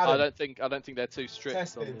 Adam, I don't think they're too strict.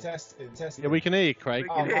 on testing. Yeah, we can hear you, Craig.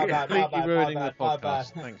 Oh, my bad, Completely ruining the my podcast.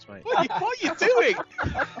 bad. Thanks, mate. What are you doing?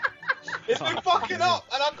 It's been fucking up,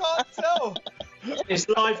 and I can't tell. It's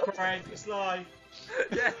live, Craig. It's live.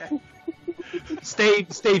 Yeah. Steve,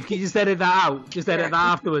 can you just edit that out? Just edit that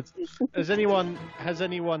afterwards. Has anyone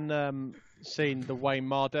seen the Wayne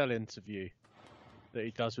Mardell interview that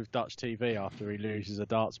he does with Dutch TV after he loses a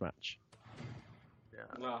darts match?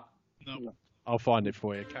 No. No. I'll find it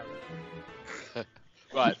for you. Carry on.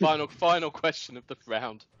 Right, final question of the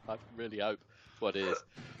round. I really hope what it is.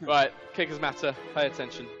 Right, kickers matter. Pay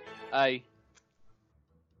attention. A.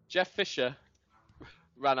 Jeff Fisher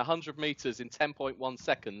ran 100 meters in 10.1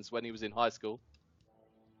 seconds when he was in high school.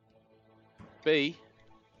 B,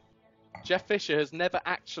 Jeff Fisher has never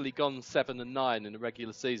actually gone 7-9 in a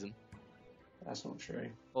regular season. That's not true.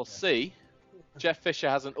 Or C, Jeff Fisher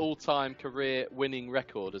has an all-time career winning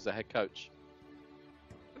record as a head coach.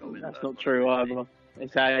 That's not true either.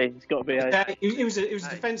 It's A. It's got to be A. He was a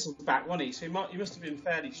defensive back, wasn't he? So he must have been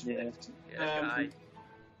fairly swift. Yeah.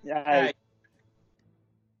 A.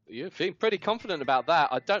 You seem pretty confident about that.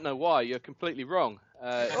 I don't know why. You're completely wrong.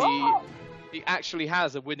 He actually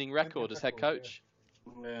has a winning record as head coach.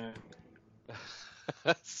 Yeah.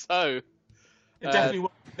 So It definitely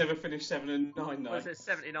never finished 7-9 though. Was it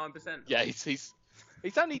 79%? yeah, he's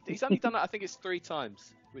only done that. I think it's 3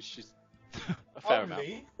 times, which is a fair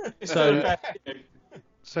amount.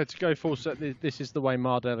 So to go full set, this is the Wayne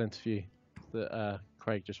Mardell interview that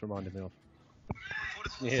Craig just reminded me of.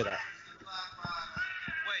 Can you hear that?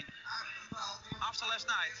 Wayne, after last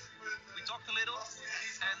night, we talked a little,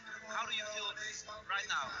 and how do you feel right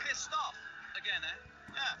now? Pissed off again, eh?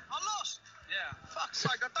 Yeah, I lost. Yeah, fuck's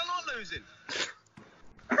sake, I don't like losing.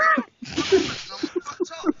 I'm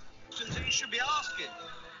fucked up. Since you should be asking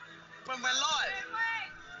when we're live.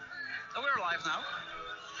 Oh, we're live now.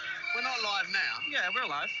 We're not live now. Yeah, we're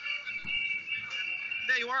live.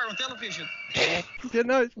 There you are on television. Yeah,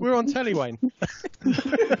 no, we're on telly, Wayne.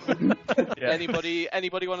 Yeah. Anybody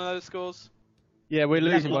want to know the scores? Yeah, we're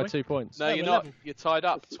losing by 2 points. No, you're not. You're tied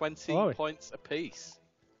up. 20 points apiece.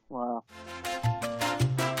 Wow.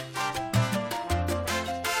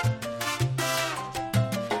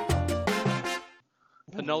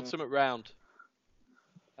 Penultimate round.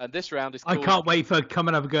 And this round is I called... can't wait for come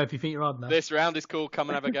and have a go if you think you're hard enough. This round is called Come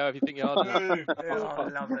and Have a Go if you think you're hard enough. I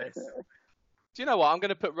love this. Do you know what? I'm going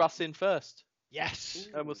to put Russ in first. Yes.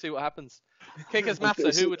 And we'll see what happens. Kickers Matter,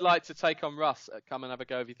 who would like to take on Russ at Come and Have a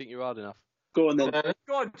Go if you think you're hard enough? Go on then.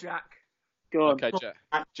 Go on, Jack. Go on. Okay, Jack.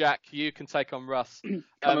 Jack, you can take on Russ.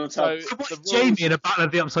 Come on, so Tubbs. the rules... Jamie in a battle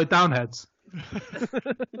of the upside down heads.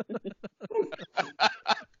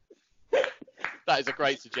 That is a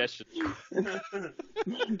great suggestion.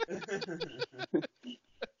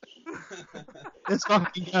 Let's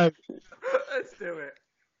fucking go. Let's do it.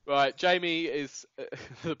 Right, Jamie is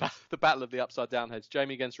the battle of the upside down heads.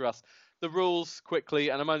 Jamie against Russ. The rules quickly,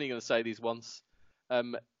 and I'm only going to say these once.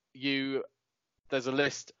 There's a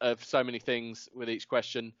list of so many things with each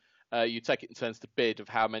question. You take it in turns to bid of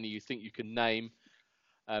how many you think you can name.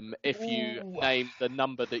 If you name the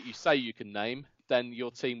number that you say you can name, then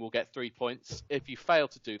your team will get 3 points. If you fail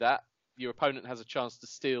to do that, your opponent has a chance to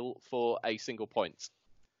steal for a single point.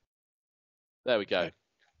 There we go.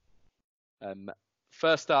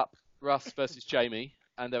 First up, Russ versus Jamie,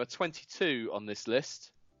 and there are 22 on this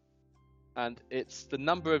list, and it's the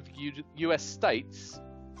number of US states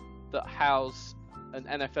that house an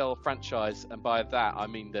NFL franchise, and by that I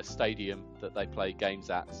mean their stadium that they play games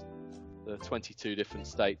at. There are 22 different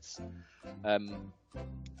states.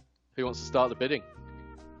 Who wants to start the bidding?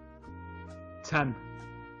 10.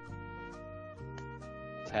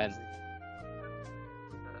 10.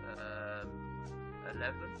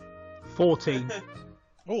 11. 14.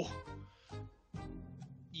 Oh.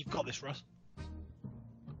 You've got this, Russ.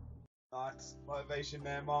 Nice motivation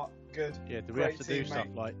there, Mark. Good. Yeah, do we Great have to do team, stuff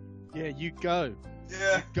mate. like, yeah, you go.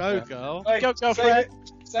 Yeah. Go, girl. Hey, Go, girlfriend.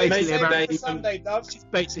 Save Basically, it for American- Sunday, Dubs. He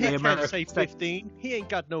Basically, can't American. say 15. He ain't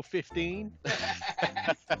got no 15.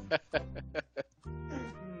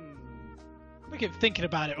 We keep thinking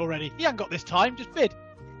about it already. You haven't got this time. Just bid.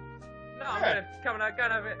 No, I'm going to come and have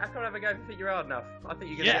a go if you think you're hard enough. I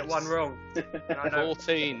think you're going to get one wrong. And I know.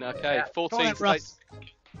 14. Okay, Yeah. 14 Go on, states. Russ.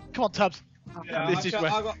 Come on, Tubbs. Yeah, This is where-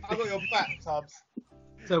 I got your back, Tubbs.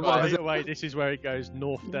 So By what was the way, this is where it goes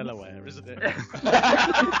North Delaware, isn't it?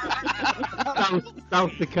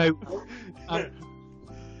 South Dakota.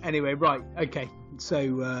 Anyway, right. Okay. So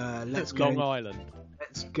let's go. Long Island.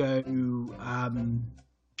 Let's go.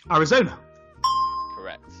 Arizona.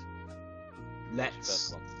 Correct.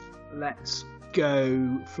 Let's First one.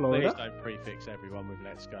 go Please Florida. don't prefix everyone with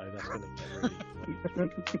 "Let's go." That's going to get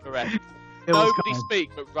really. Correct. Everyone's Nobody coming.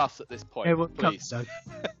 speak but Russ at this point, Everyone please. comes,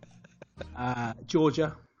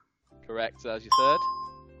 Georgia. Correct. As your third.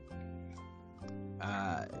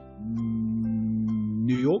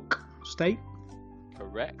 New York State.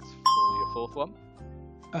 Correct. For your fourth one.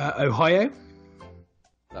 Ohio.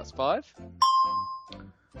 That's 5.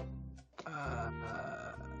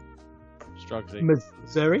 Struggling.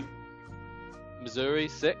 Missouri. Missouri,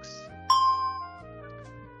 6.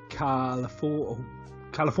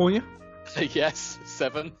 California. Yes,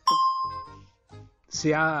 7.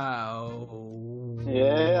 Yeah.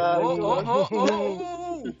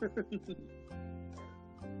 Oh.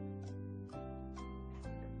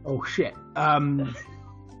 Oh shit.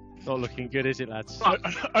 Not looking good, is it, lads?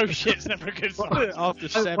 Oh shit's never a good sign. After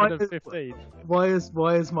 7 and 15. Why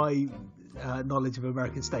has my knowledge of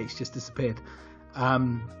American states just disappeared?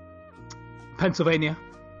 Pennsylvania.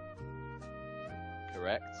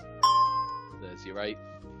 Correct. There's your 8.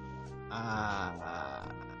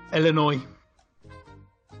 Illinois.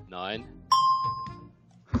 9.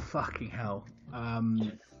 Fucking hell. I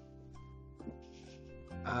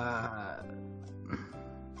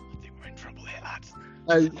think we're in trouble here, lads.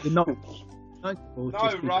 No,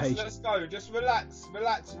 Russ, let's go. Just relax,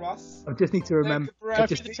 Russ. I just need to remember. Go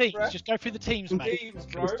through the teams. Just go through the teams, mate. Teams,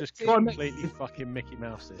 bro. It's just Teams. completely fucking Mickey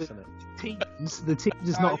Mouse, this, isn't it? The teams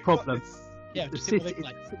is not a You've got problem. this. Yeah, The just see what city they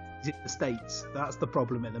play. is in the states. That's the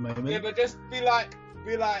problem at the moment. Yeah, but just be like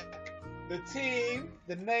the team,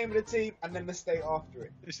 the name of the team, and then the state after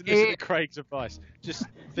it. Listen to Craig's advice. Just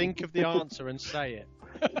think of the answer and say it.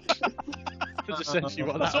 That's essentially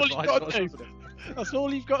what That's that all you've advice got was, to do. wasn't it? That's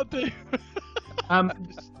all you've got to do. Come on,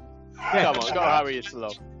 gotta hurry it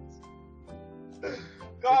along.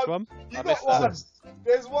 Which one? You I got missed one. that.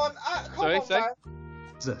 There's one. Come Sorry, on, say? man.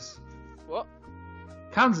 Kansas. What?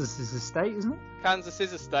 Kansas is a state, isn't it? Kansas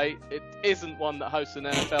is a state. It isn't one that hosts an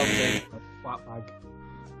NFL team. Flat bag.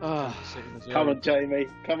 Come on, Jamie.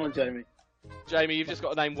 Come on, Jamie. Jamie, you've just got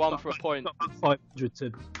to name one for a point. 500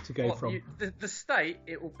 to go What, from. the state,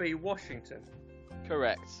 it will be Washington.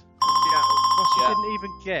 Correct. Seattle. Ross, you Yeah. didn't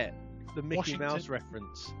even get the Mickey Washington. Mouse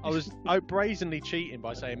reference. I was brazenly cheating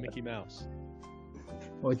by saying Mickey Mouse.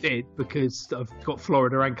 Well, I did because I've got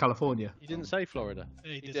Florida and California. You didn't say Florida.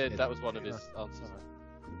 He did. That was one of his answers.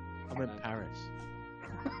 I meant Paris.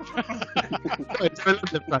 It's a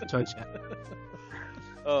London franchise.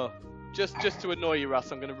 Oh, just to annoy you,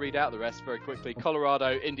 Russ, I'm going to read out the rest very quickly.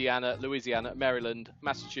 Colorado, Indiana, Louisiana, Maryland,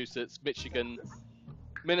 Massachusetts, Michigan,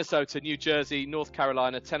 Minnesota, New Jersey, North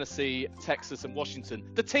Carolina, Tennessee, Texas, and Washington.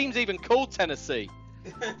 The team's even called Tennessee.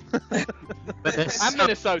 But they're And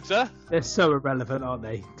Minnesota. They're so irrelevant, aren't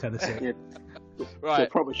they, Tennessee? Yeah. They're Right,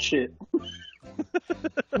 proper shit.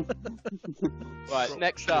 right.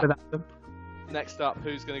 Next up, Without them.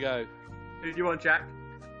 who's going to go? Who do you want, Jack?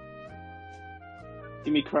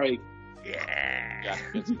 Give me Craig. Yeah,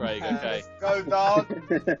 it's Craig. Okay. Let's go, dog.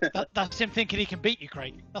 That's him thinking he can beat you,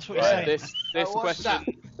 Craig. That's what he's Right. saying. This what's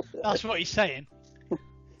question. That's what he's saying.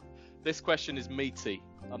 This question is meaty.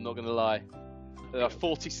 I'm not going to lie. There are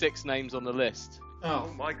 46 names on the list.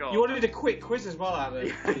 Oh my god. You wanted a quick quiz as well,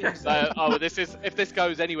 Adam. If this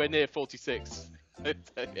goes anywhere near 46,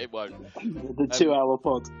 it won't. The 2-hour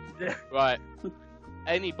pod. Right.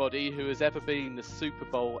 Anybody who has ever been the Super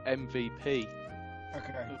Bowl MVP.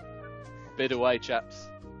 Okay. Bid away, chaps.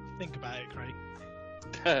 Think about it, Craig.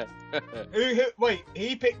 Wait,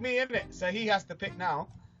 he picked me in it, so he has to pick now.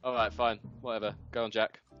 All right, fine. Whatever. Go on,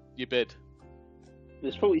 Jack. You bid.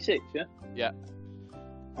 There's 46, yeah? Yeah.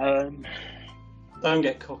 Don't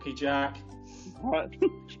get cocky, Jack. Right.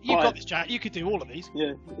 You Five. got this, Jack. You could do all of these.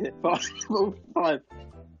 Yeah, 5.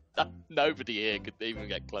 Nobody here could even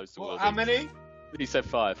get close to Well, all how of these. many? He said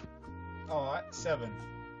 5. Alright, 7.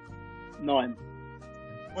 9.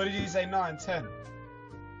 What did you say? 9, 10.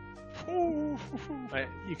 Mate,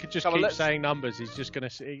 you could just Come on, keep let's- saying numbers. He's just gonna.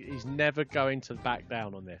 He's never going to back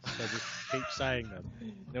down on this. So just keep saying them.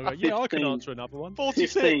 He'll go, yeah, I can 15. answer another one.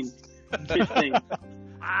 15. 15.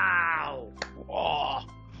 Ow! Oh,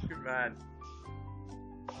 Good man.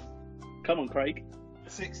 Come on, Craig.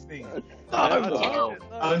 16. Oh.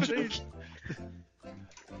 Oh,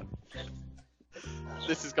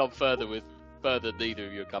 This has gone further than neither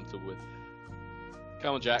of you are comfortable with.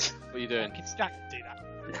 Come on, Jack. What are you doing? Jack can do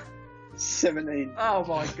that. 17. Oh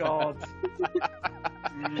my god.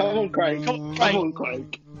 Come on, Craig. Come on, Come on,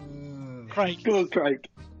 Craig. Craig. Come on, Craig.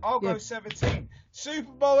 I'll go Yeah. 17.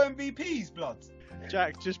 Super Bowl MVPs, blood.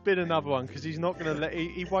 Jack, just bid another one because he's not gonna let.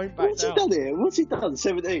 He won't back What's he down. done here? What's he done?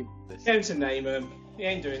 17. Get him to name him. He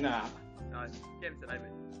ain't doing that. Nice. Get him to name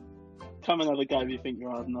it. Come another game if you think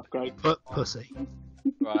you're hard enough, Craig. Pussy.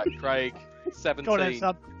 Right, Craig. 17. Go on then,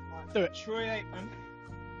 son. Troy Aikman,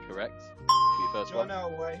 Correct. For your first John one.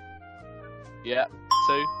 Elway, Yeah.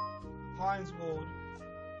 2, Hines Ward,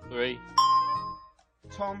 3,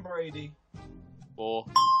 Tom Brady, 4,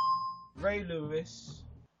 Ray Lewis,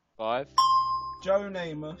 5, Joe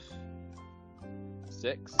Namath,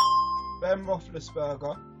 6. Ben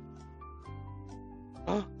Roethlisberger.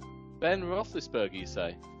 Ben Roethlisberger, you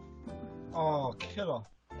say? Oh, killer.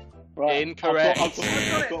 Right. Incorrect. I've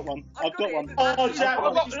got one. I've got one. Oh, Jack,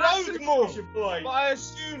 I've got loads more. Boy. But I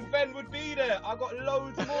assumed Ben would be there. I got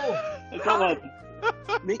loads more. I've got one.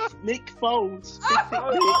 Nick Foles.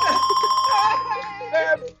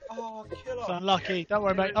 Oh, killer. It's unlucky. Don't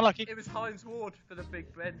worry, mate. Unlucky. It was Hines Ward for the Big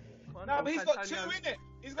Ben one. No, Or but he's got two Santonio- in it.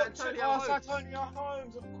 He's got two. Santonio Oh, Holmes. Santonio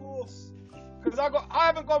Holmes, of course. Because I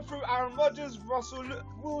haven't gone through Aaron Rodgers, Russell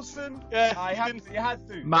Wilson. Yeah, I had to. You had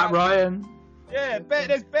to. Matt You had to. Ryan. Yeah,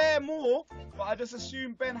 there's bare more, but I just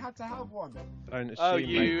assumed Ben had to have one. Don't assume, Oh,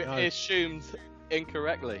 you mate, no. assumed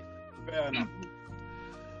incorrectly. Fair enough.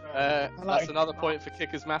 That's another point for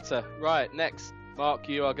Kickers Matter. Right, next, Mark,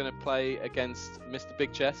 you are going to play against Mr.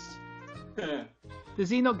 Big Chest. Does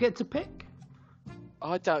he not get to pick?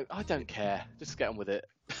 I don't care. Just get on with it.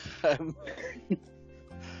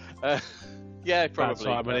 Yeah, probably. That's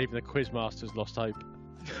right, when even the Quizmaster's lost hope.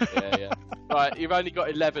 Yeah. Right, you've only got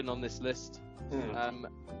 11 on this list.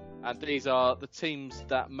 And these are the teams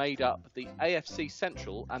that made up the AFC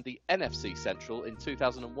Central and the NFC Central in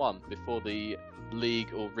 2001 before the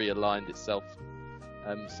league all realigned itself.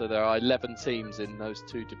 So there are 11 teams in those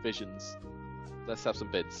two divisions. Let's have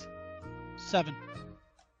some bids. 7,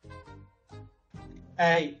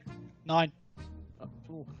 8. 9.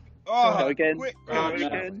 Oh, Go again. quick. Go no.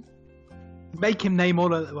 again. Make him name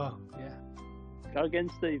all of the. Well, yeah. Go again,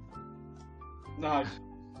 Steve. No.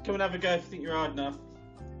 Come and have a go if you think you're hard enough.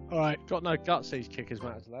 All right. Got no guts, these Kickers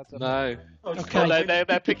Matters, lads. No. Oh, just Okay. Well,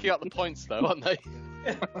 they're picking up the points though, aren't they?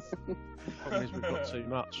 Problem is we've got too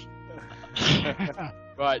much.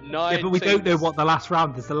 Right, 9 Yeah, but we teams. don't know what the last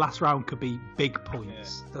round is. The last round could be big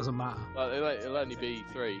points. Doesn't matter. Well, it'll only be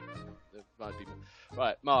 3. It might be...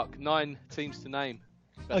 Right, Mark, 9 teams to name.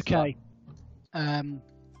 Best of Okay.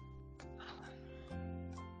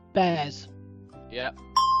 Bears, luck. Yeah,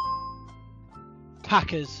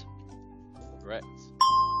 Packers, correct.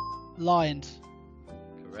 Lions,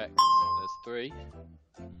 Correct. There's 3.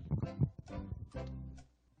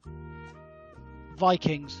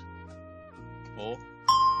 Vikings. 4.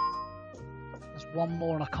 There's one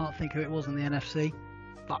more and I can't think who it was in the NFC.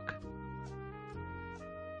 Fuck.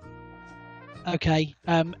 Okay.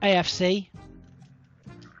 AFC.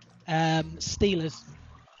 Steelers,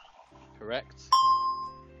 Correct.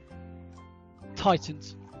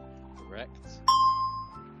 Titans. Correct.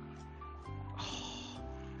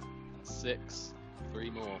 That's 6. 3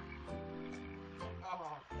 more.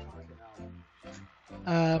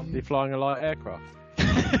 You're flying a light aircraft.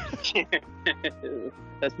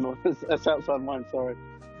 That's outside mine. Sorry.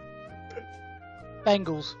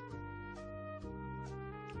 Bengals.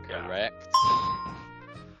 Correct.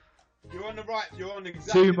 You're on the right. You're on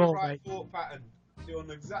exactly Two the more, right mate. thought pattern. You're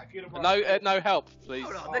on exactly the right. No, thought. no help, please.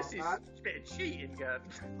 Hold on, Oh, this is man. a bit of cheating, Gab.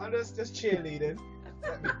 I'm just cheerleading.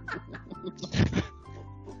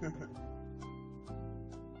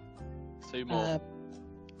 2 more.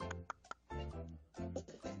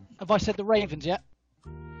 Have I said the Ravens yet?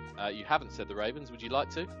 You haven't said the Ravens. Would you like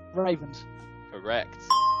to? Ravens. Correct.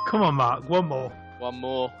 Come on, Mark. One more. 1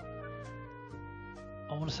 more.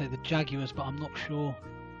 I want to say the Jaguars, but I'm not sure.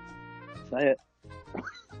 Say it.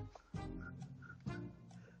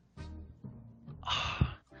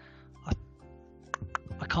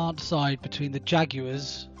 I can't decide between the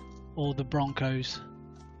Jaguars or the Broncos.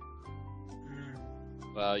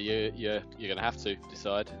 Well, you're gonna have to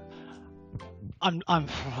decide.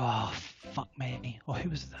 Oh, fuck me. Or who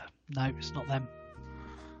was that? No, it's not them.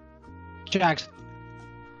 Jags.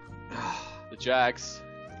 The Jags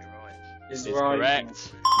Is is right.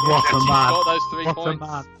 correct. What a You've man. got those 3 What a points.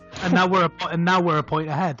 man. And now we're a point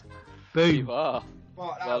ahead. Boom. You are.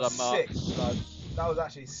 Mark, that Well was done, Mark. sick. Lad. That was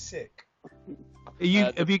actually sick. Are you,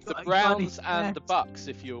 The, have you the got Browns got any- and the Bucks,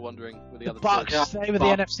 if you were wondering, were the The other Bucks. two. They were the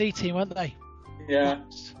NFC team, weren't they? Yeah.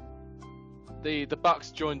 The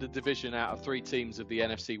Bucks joined the division out of 3 teams of the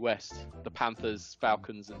NFC West: the Panthers,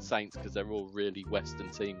 Falcons, and Saints, because they're all really Western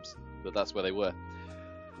teams. But that's where they were.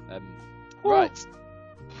 Right.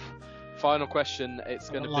 Final question. It's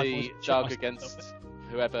I going to like be always check Doug myself against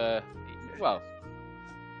whoever. Well,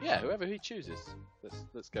 yeah, whoever he chooses.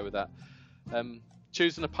 Let's go with that.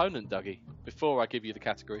 Choose an opponent, Dougie. Before I give you the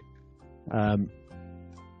category.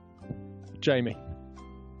 Jamie.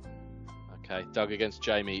 Okay, Doug against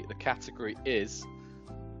Jamie. The category is,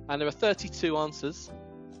 and there are 32 answers,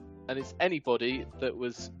 and it's anybody that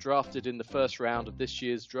was drafted in the first round of this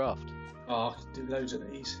year's draft. Oh, I could do loads of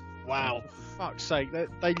these. Wow. Fuck's sake,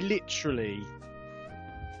 they literally.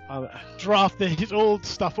 Draft these all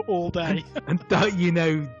stuff all day. And don't you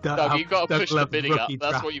know that Doug, you've got to push the loves bidding up. rookie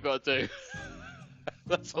That's draft. what you've got to do.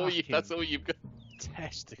 That's all you. Fucking That's all you've got.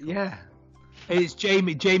 Testicle. Yeah. It's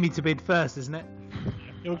Jamie to bid first, isn't it?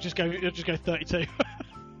 You'll just go 32.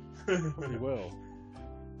 Probably will.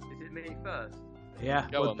 Is it me first? Yeah.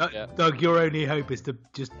 Go Well, on, Doug, yeah. Doug, your only hope is to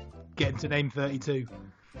just get him to name 32.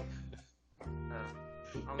 I'm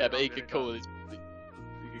Yeah, but gonna he go could with call Doug. his.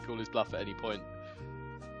 He could call his bluff at any point.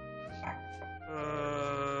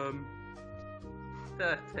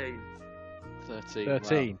 13. 13.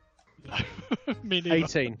 13. No. Me neither.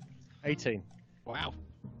 18. 18. Wow.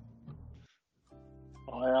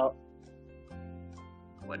 I out.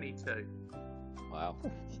 22. Wow.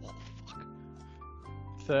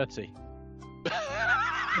 30.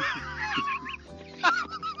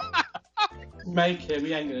 Make him,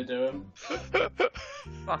 we ain't gonna do him.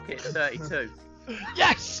 Fuck it, 32.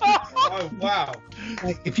 Yes! Oh wow!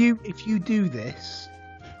 Like, if you do this,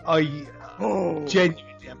 I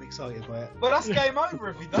genuinely am excited by it. But that's game over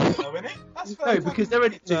if he does, though, isn't it? That's No, because they're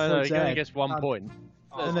only 2 No, points he only ahead. gets 1 point.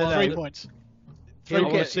 Oh, no, no. 3 points. I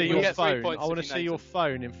want to get- see you'll your get 3 phone. points I want if to you see name your it.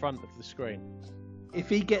 phone in front of the screen. If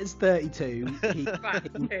he gets 32, he Back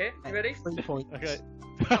here, you ready? 3 points. Okay.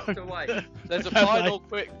 Tucked away. There's a final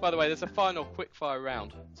quick. By the way, there's a final quick fire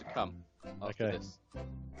round to come after Okay. this.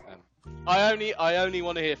 I only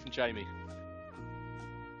want to hear from Jamie.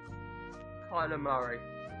 Kyler Murray.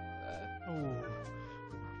 Ooh.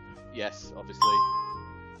 Yes, obviously.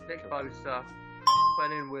 Nick Bosa.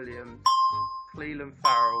 Quentin Williams. Cleveland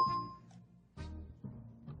Farrell.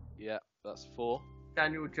 Yeah, that's 4.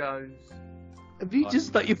 Daniel Jones. Have you just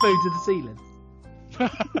stuck your phone to the ceiling?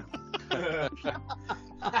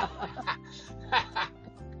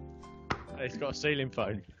 He's got a ceiling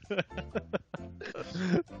phone.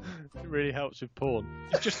 It really helps with porn.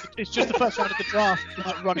 It's just the first round of the draft,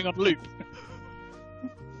 like running on loop.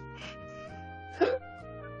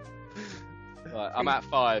 Right, I'm at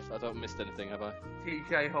 5. I don't missed anything, have I?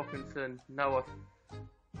 TJ Hawkinson. Noah.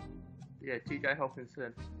 Yeah, TJ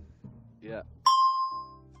Hawkinson. Yeah.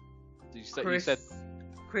 You Chris, said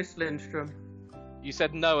Chris Lindstrom. you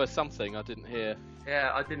said Noah something. I didn't hear.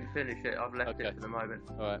 Yeah, I didn't finish it. I've left Okay. it for the moment.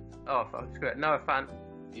 All right. Oh, fuck, screw it. Noah Fant.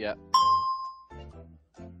 Yeah.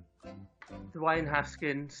 Dwayne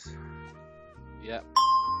Haskins. Yeah.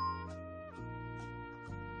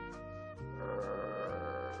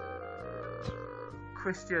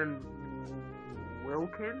 Christian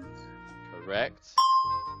Wilkins. Correct.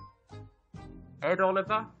 Ed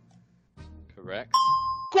Oliver. Correct.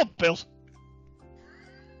 Go on, Bills.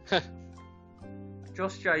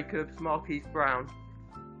 Josh Jacobs. Marquise Brown.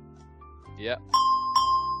 Yeah.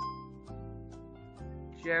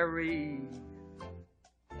 Jerry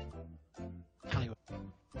Halliwell.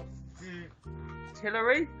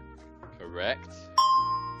 Tillery. Correct.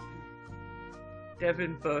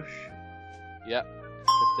 Devin Bush. Yeah.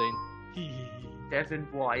 15. Devin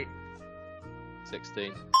White.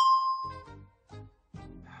 16.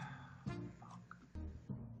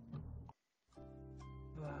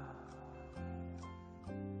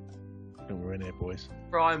 And we're in here, boys.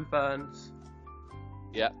 Brian Burns.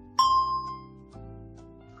 Yeah.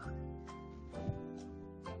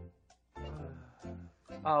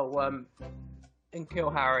 Oh,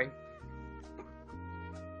 Inkil Harry.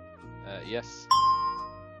 Yes.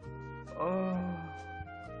 Oh,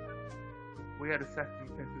 we had a second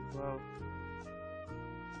pick as well.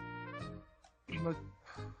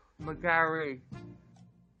 McGarry.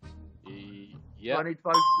 Yeah. Do I need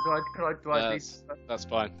both? Do I need That's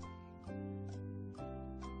fine.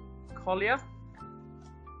 Collier?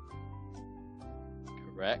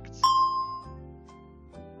 Correct.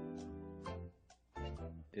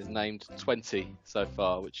 Is named 20 so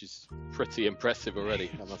far, which is pretty impressive already,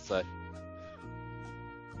 I must say.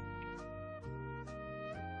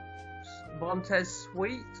 Montez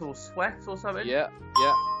Sweet or Sweat or something? Yeah,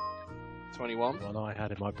 yeah. 21. One I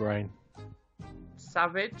had in my brain.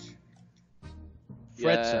 Savage?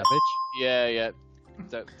 Fred Yeah. Savage. Yeah, yeah.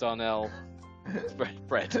 Darnell.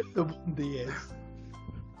 Fred. The wonder is.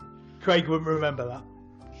 Craig wouldn't remember that.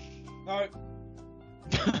 No.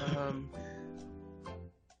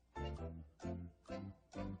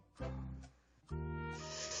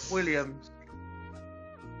 Williams.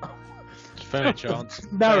 Fair chance.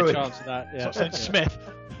 Narrow Fair it. chance of that. Yeah. Stop saying Smith.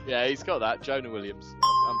 Yeah, he's got that. Jonah Williams.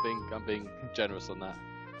 I'm being generous on that.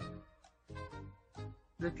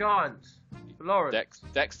 The Giants. Lawrence.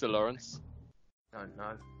 Dexter Lawrence. Don't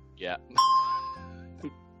know. Yeah.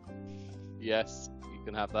 Yes, you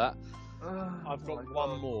can have that. I've got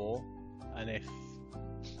one more, and if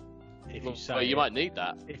you say Well, you it, might need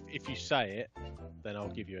that. if you say it, then I'll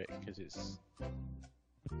give you it because it's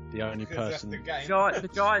the only Because that's the person. game. The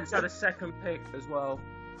Giants had a second pick as well.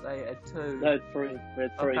 They had 2. They had 3. We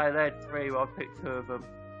had 3. Okay, they had 3. Well, I picked 2 of them.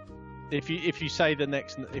 If you say the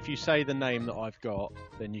name that I've got,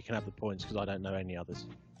 then you can have the points because I don't know any others.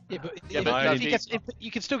 Yeah, but, Yeah, if, but if only he gets, if,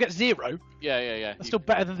 you can still get 0. Yeah, yeah, yeah. That's still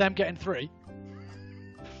better than them getting 3.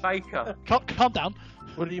 Baker. Calm down.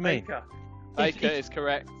 What do you mean? Baker. Baker is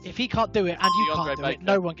correct. If he can't do it and you DeAndre can't do it, Baker.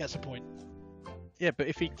 no one gets a point. Yeah, but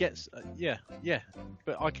if he gets, yeah,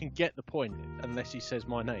 but I can get the point unless he says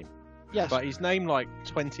my name. Yes. But he's named like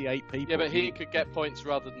 28 people. Yeah, but he could get points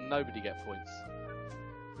rather than nobody get points.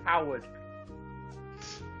 Howard.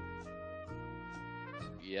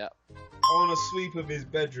 Yeah. On a sweep of his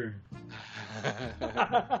bedroom.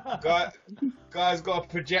 Guy's got a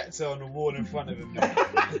projector on the wall in front of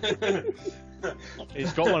him.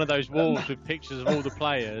 He's got one of those walls with pictures of all the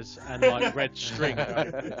players and like red string.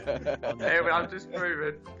 I'm just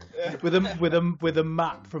proving. with a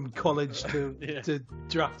map from college to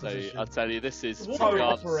draft position. I'll tell you, this is What are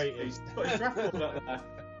regardless, operators? Got his draft board up there.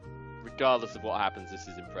 regardless of what happens, this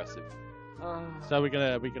is impressive. So we're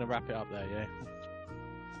gonna wrap it up there, yeah.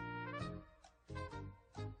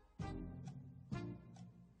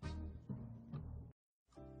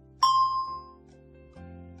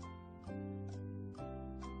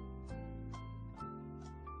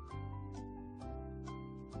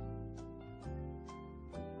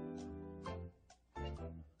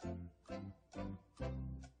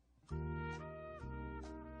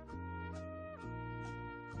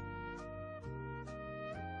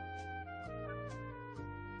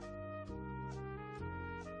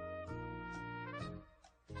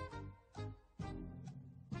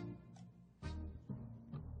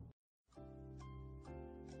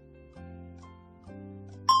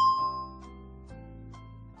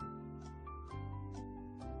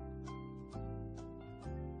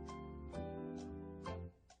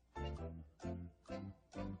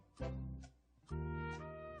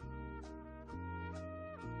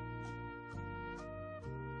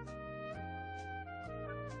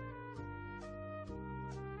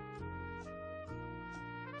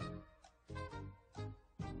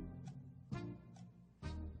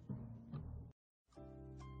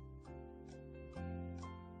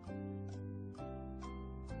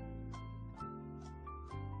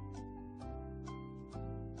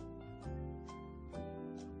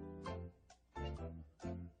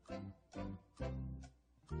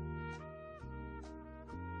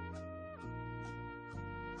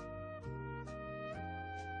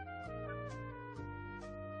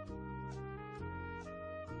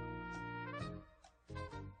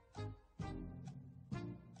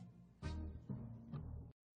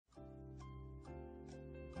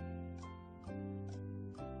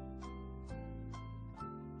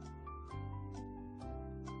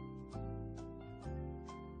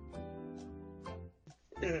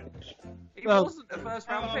 He Well, wasn't the first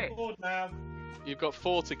round pick. Board now. You've got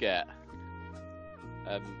 4 to get.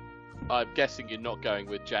 I'm guessing you're not going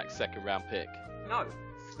with Jack's second round pick. No.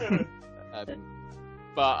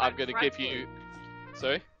 But I'm going to give you.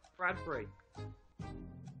 Sorry? Bradbury.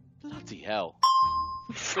 Bloody hell.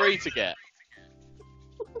 3 to get.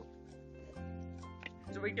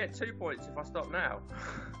 Do we get 2 points if I stop now?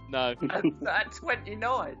 No. At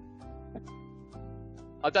 29.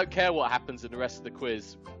 I don't care what happens in the rest of the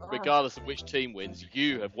quiz. Regardless of which team wins,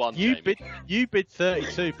 you have won. You Jamie. bid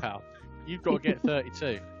 32, pal. You've got to get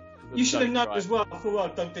 32. You should have known Right. as well. I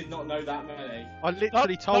thought Doug did not know that many. I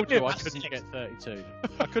literally told don't you I do couldn't six. get 32.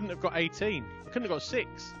 I couldn't have got 18. I couldn't have got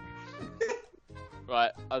 6.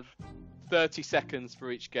 Right. 30 seconds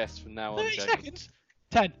for each guest from now on. 30 Jamie. seconds.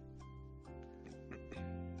 10.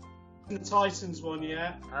 The Titans one,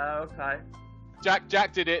 yeah. Okay.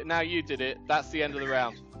 Jack did it. Now you did it. That's the end of the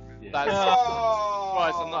round. That's Oh.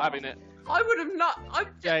 Christ, I'm not having it. I would have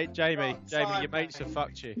not. Jamie, Simon. your mates have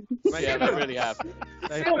fucked you. Yeah, they really have.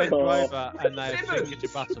 They've Simmons. bent you over and they've Simmons. fingered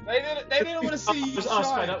your bottom. They didn't want to see you I was fed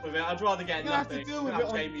shine. up with it. I'd rather get You're gonna have to nothing. deal with than it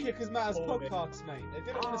have on Jamie Kickers Matters for me. podcast, mate. They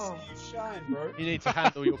didn't want to see you shine, bro. You need to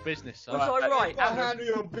handle your business, son. Was I right? You gotta Adam? handle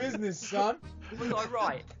your business, son. Was I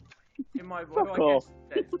right? In my Fuck I off.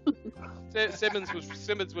 guess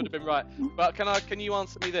Simmons would have been right. But can you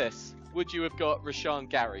answer me this? Would you have got Rashawn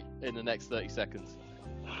Gary in the next 30 seconds?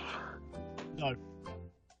 No.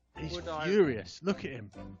 He's Would I- furious. Look at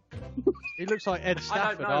him. He looks like Ed I don't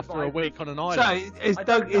Stafford know, after but a I- week on an So island. is I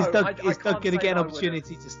Doug don't know. I going can't to say get an I would've.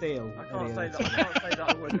 opportunity to steal? I can't any say of that. this? I can't say that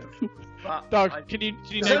I would have. But Doug, I, can you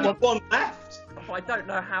There's name only one? one left. but I don't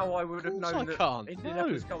know how I would have Of course known I that can't.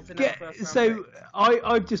 Indianapolis Colts in Get- that first round so pick.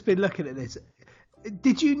 I've just been looking at this.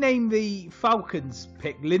 Did you name the Falcons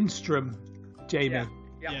pick Lindstrom, Jamie? Yeah.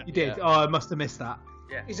 Yeah. You did. Yeah. Oh, I must have missed that.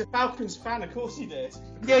 He's a Falcons fan, of course he did.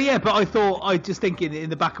 Yeah, but I thought I just thinking in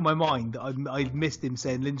the back of my mind I missed him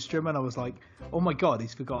saying Lindstrom, and I was like, oh my god,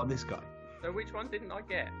 he's forgotten this guy. So which one didn't I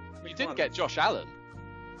get? You Which didn't one? get Josh Allen.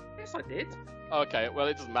 Yes, I did. Okay, well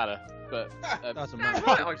it doesn't matter. But Doesn't That's matter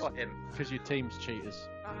right, I got him. because your team's cheaters.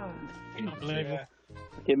 Ah. Unbelievable.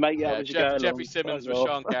 Okay, make it up as you go along. Jeffrey Simmons, Might as well.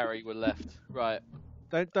 Rashawn Gary were left. Right.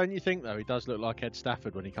 Don't you think though he does look like Ed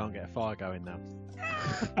Stafford when he can't get a fire going now?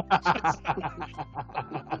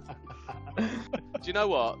 Do you know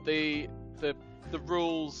what the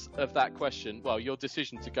rules of that question? Well, your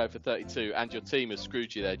decision to go for 32 and your team has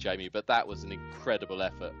screwed you there, Jamie. But that was an incredible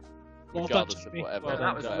effort, Well done, regardless of Jamie. whatever. Well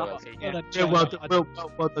that was Joe lucky. Well done, Yeah, Jamie.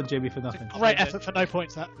 well done, Jimmy, for nothing. Great effort for no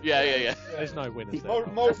points. That. Yeah. There's no winners there.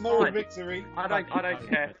 Moral fine. victory. I don't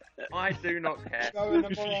care. I do not care. Go in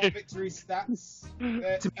the moral victory stats.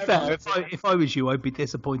 To be fair, if I was you, I'd be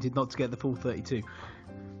disappointed not to get the full 32.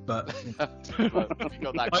 But Well, you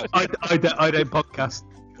got that I don't podcast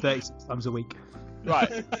 36 times a week.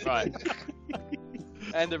 Right.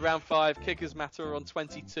 End of round 5. Kickers matter on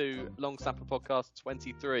 22. Long Snapper podcast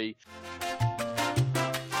 23.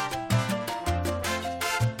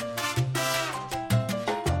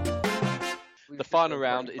 The final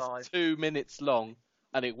round is 2 minutes long,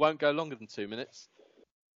 and it won't go longer than 2 minutes.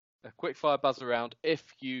 A quick fire buzz around. If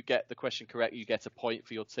you get the question correct, you get a point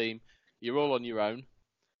for your team. You're all on your own.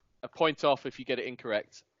 A point off if you get it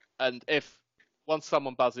incorrect. And if once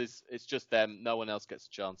someone buzzes, it's just them. No one else gets a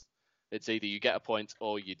chance. It's either you get a point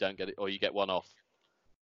or you don't get it, or you get one off.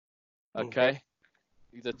 Okay?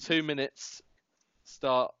 The 2 minutes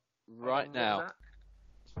start right now.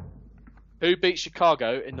 Who beat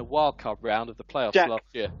Chicago in the wild card round of the playoffs Jack. last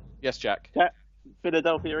year? Yes, Jack.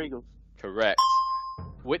 Philadelphia Eagles. Correct.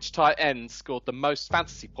 Which tight end scored the most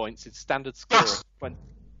fantasy points in standard scoring?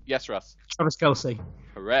 Yes, Russ. Travis Kelce.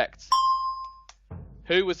 Correct.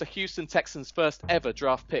 Who was the Houston Texans' first ever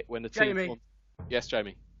draft pick when the team Jamie. won? Yes,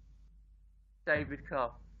 Jamie. David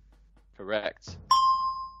Carr. Correct.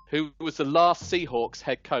 Who was the last Seahawks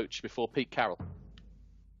head coach before Pete Carroll?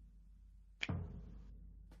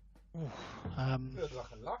 Feels like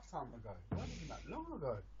a lifetime ago. Not even that long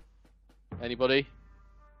ago. Anybody?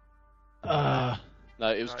 Uh, No,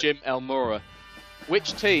 it was Right. Jim Elmora.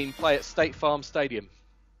 Which team play at State Farm Stadium?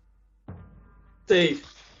 Steve,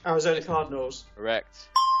 Arizona Cardinals. Correct.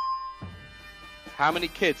 How many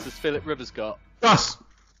kids has Philip Rivers got? Russ.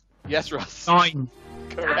 Yes, Russ. 9.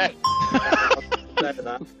 Correct. Know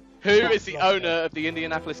that. Who is the owner of the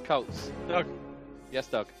Indianapolis Colts? Doug. Yes,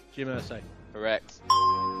 Doug. Jim Irsay. Correct.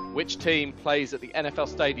 Which team plays at the NFL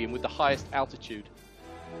Stadium with the highest altitude?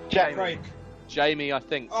 Jack Craig. Jamie, I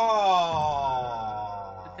think.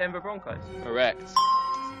 Oh. The Denver Broncos. Correct.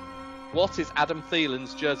 What is Adam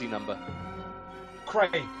Thielen's jersey number?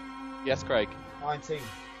 Craig. Yes, Craig. 19.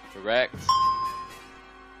 Correct.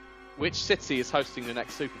 Which city is hosting the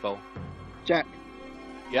next Super Bowl? Jack.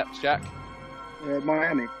 Yep, Jack.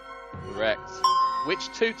 Miami. Correct. Which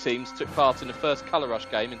two teams took part in the first Colour Rush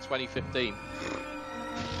game in 2015?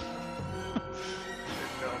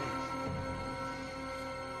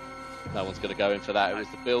 No one's going to go in for that. It was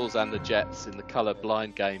the Bills and the Jets in the Colour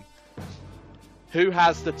Blind game. Who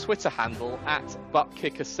has the Twitter handle at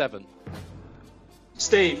ButtKicker7?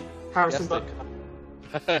 Steve, Harrison Yes,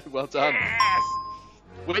 Butker. Well done.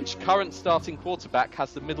 Which current starting quarterback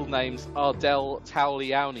has the middle names Ardell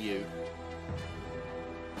Taoliauniu?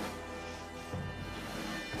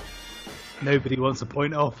 Nobody wants a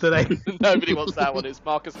point off, do they? Nobody wants that one. It's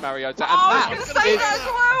Marcus Mariota. And I was gonna say that as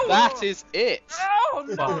well! that is it. Oh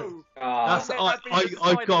no! That's, I I, think that'd be the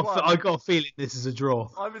I final one. got a feeling this is a draw.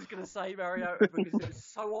 I was going to say Mariota because it was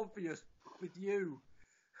so obvious with you.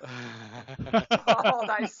 Oh,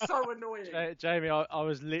 that is so annoying. Jamie, I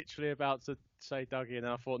was literally about to say Dougie, and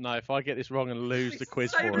then I thought, no, if I get this wrong and lose the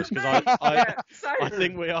quiz Same for us, with because me. I Yeah, same. I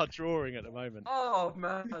think we are drawing at the moment. Oh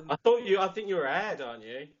man. I think you're ahead, aren't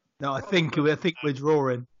you? No, I think we're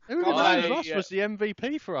drawing. Who would have Oh, known Ross yeah. was the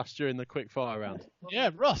MVP for us during the quick fire round? yeah,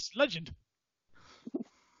 Russ, legend.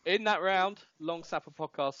 In that round, Long Sapper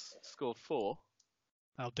Podcast scored 4,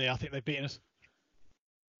 Oh dear, I think they've beaten us.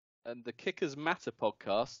 and the Kickers Matter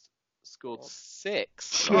Podcast scored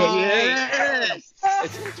 6. Yes!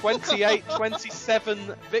 It's a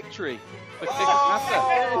 28-27 victory for Kickers Matter.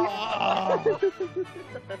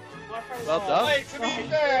 Well done. Wait, to be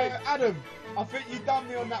fair, Adam, I think you done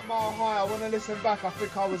me on that mile high. I want to listen back. I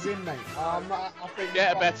think I was in, mate. I think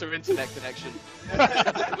Get a better internet connection.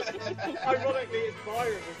 Ironically, it's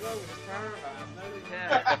Byron as well with his caravan. No,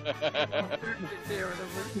 Yeah. I'm rooting it here in the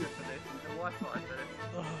router for this, and the Wi-Fi for this.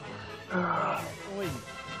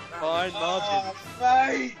 Fine margin.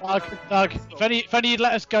 Mate. Doug, if only you'd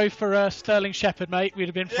let us go for Sterling Shepherd, mate, we'd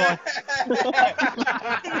have been fine.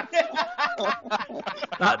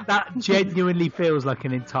 That genuinely feels like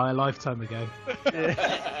an entire lifetime ago. In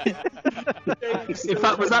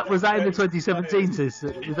fact, was that in the 2017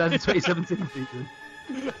 season? Was that in the 2017 season?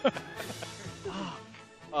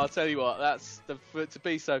 I'll tell you what. To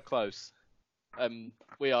be so close.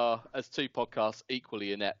 We are, as two podcasts,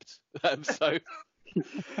 equally inept.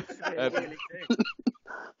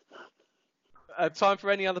 Time for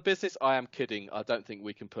any other business? I am kidding. I don't think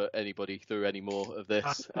we can put anybody through any more of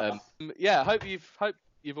this. Yeah, hope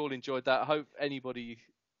you've all enjoyed that. I hope anybody.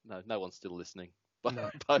 No one's still listening. By now.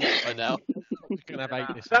 Gonna have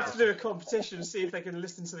 8 listeners. They have to do a competition and see if they can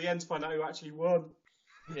listen to the end to find out who actually won.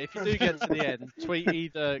 Yeah, if you do get to the end, tweet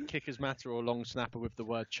either Kickers Matter or Long Snapper with the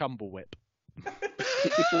word Chumblewhip.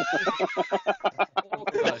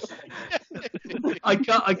 I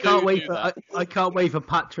can't wait for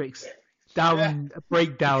Patrick's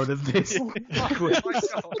breakdown of this.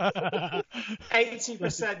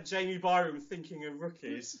 80% Jamie Byram thinking of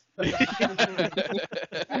rookies. I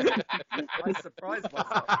surprised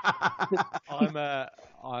myself.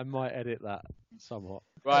 I might edit that somewhat.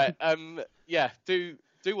 Right. Yeah. Do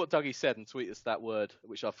what Dougie said and tweet us that word,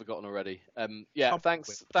 which I've forgotten already. Yeah.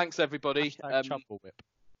 Thanks everybody. Chumblewhip.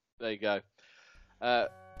 There you go.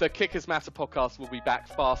 The Kickers Matter podcast will be back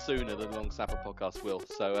far sooner than the Long Snapper podcast will.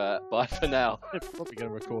 So bye for now. They're probably going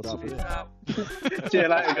to record after this. See you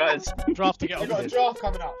later, guys. Draft to get on You've got a with. draft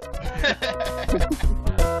coming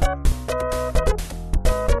up.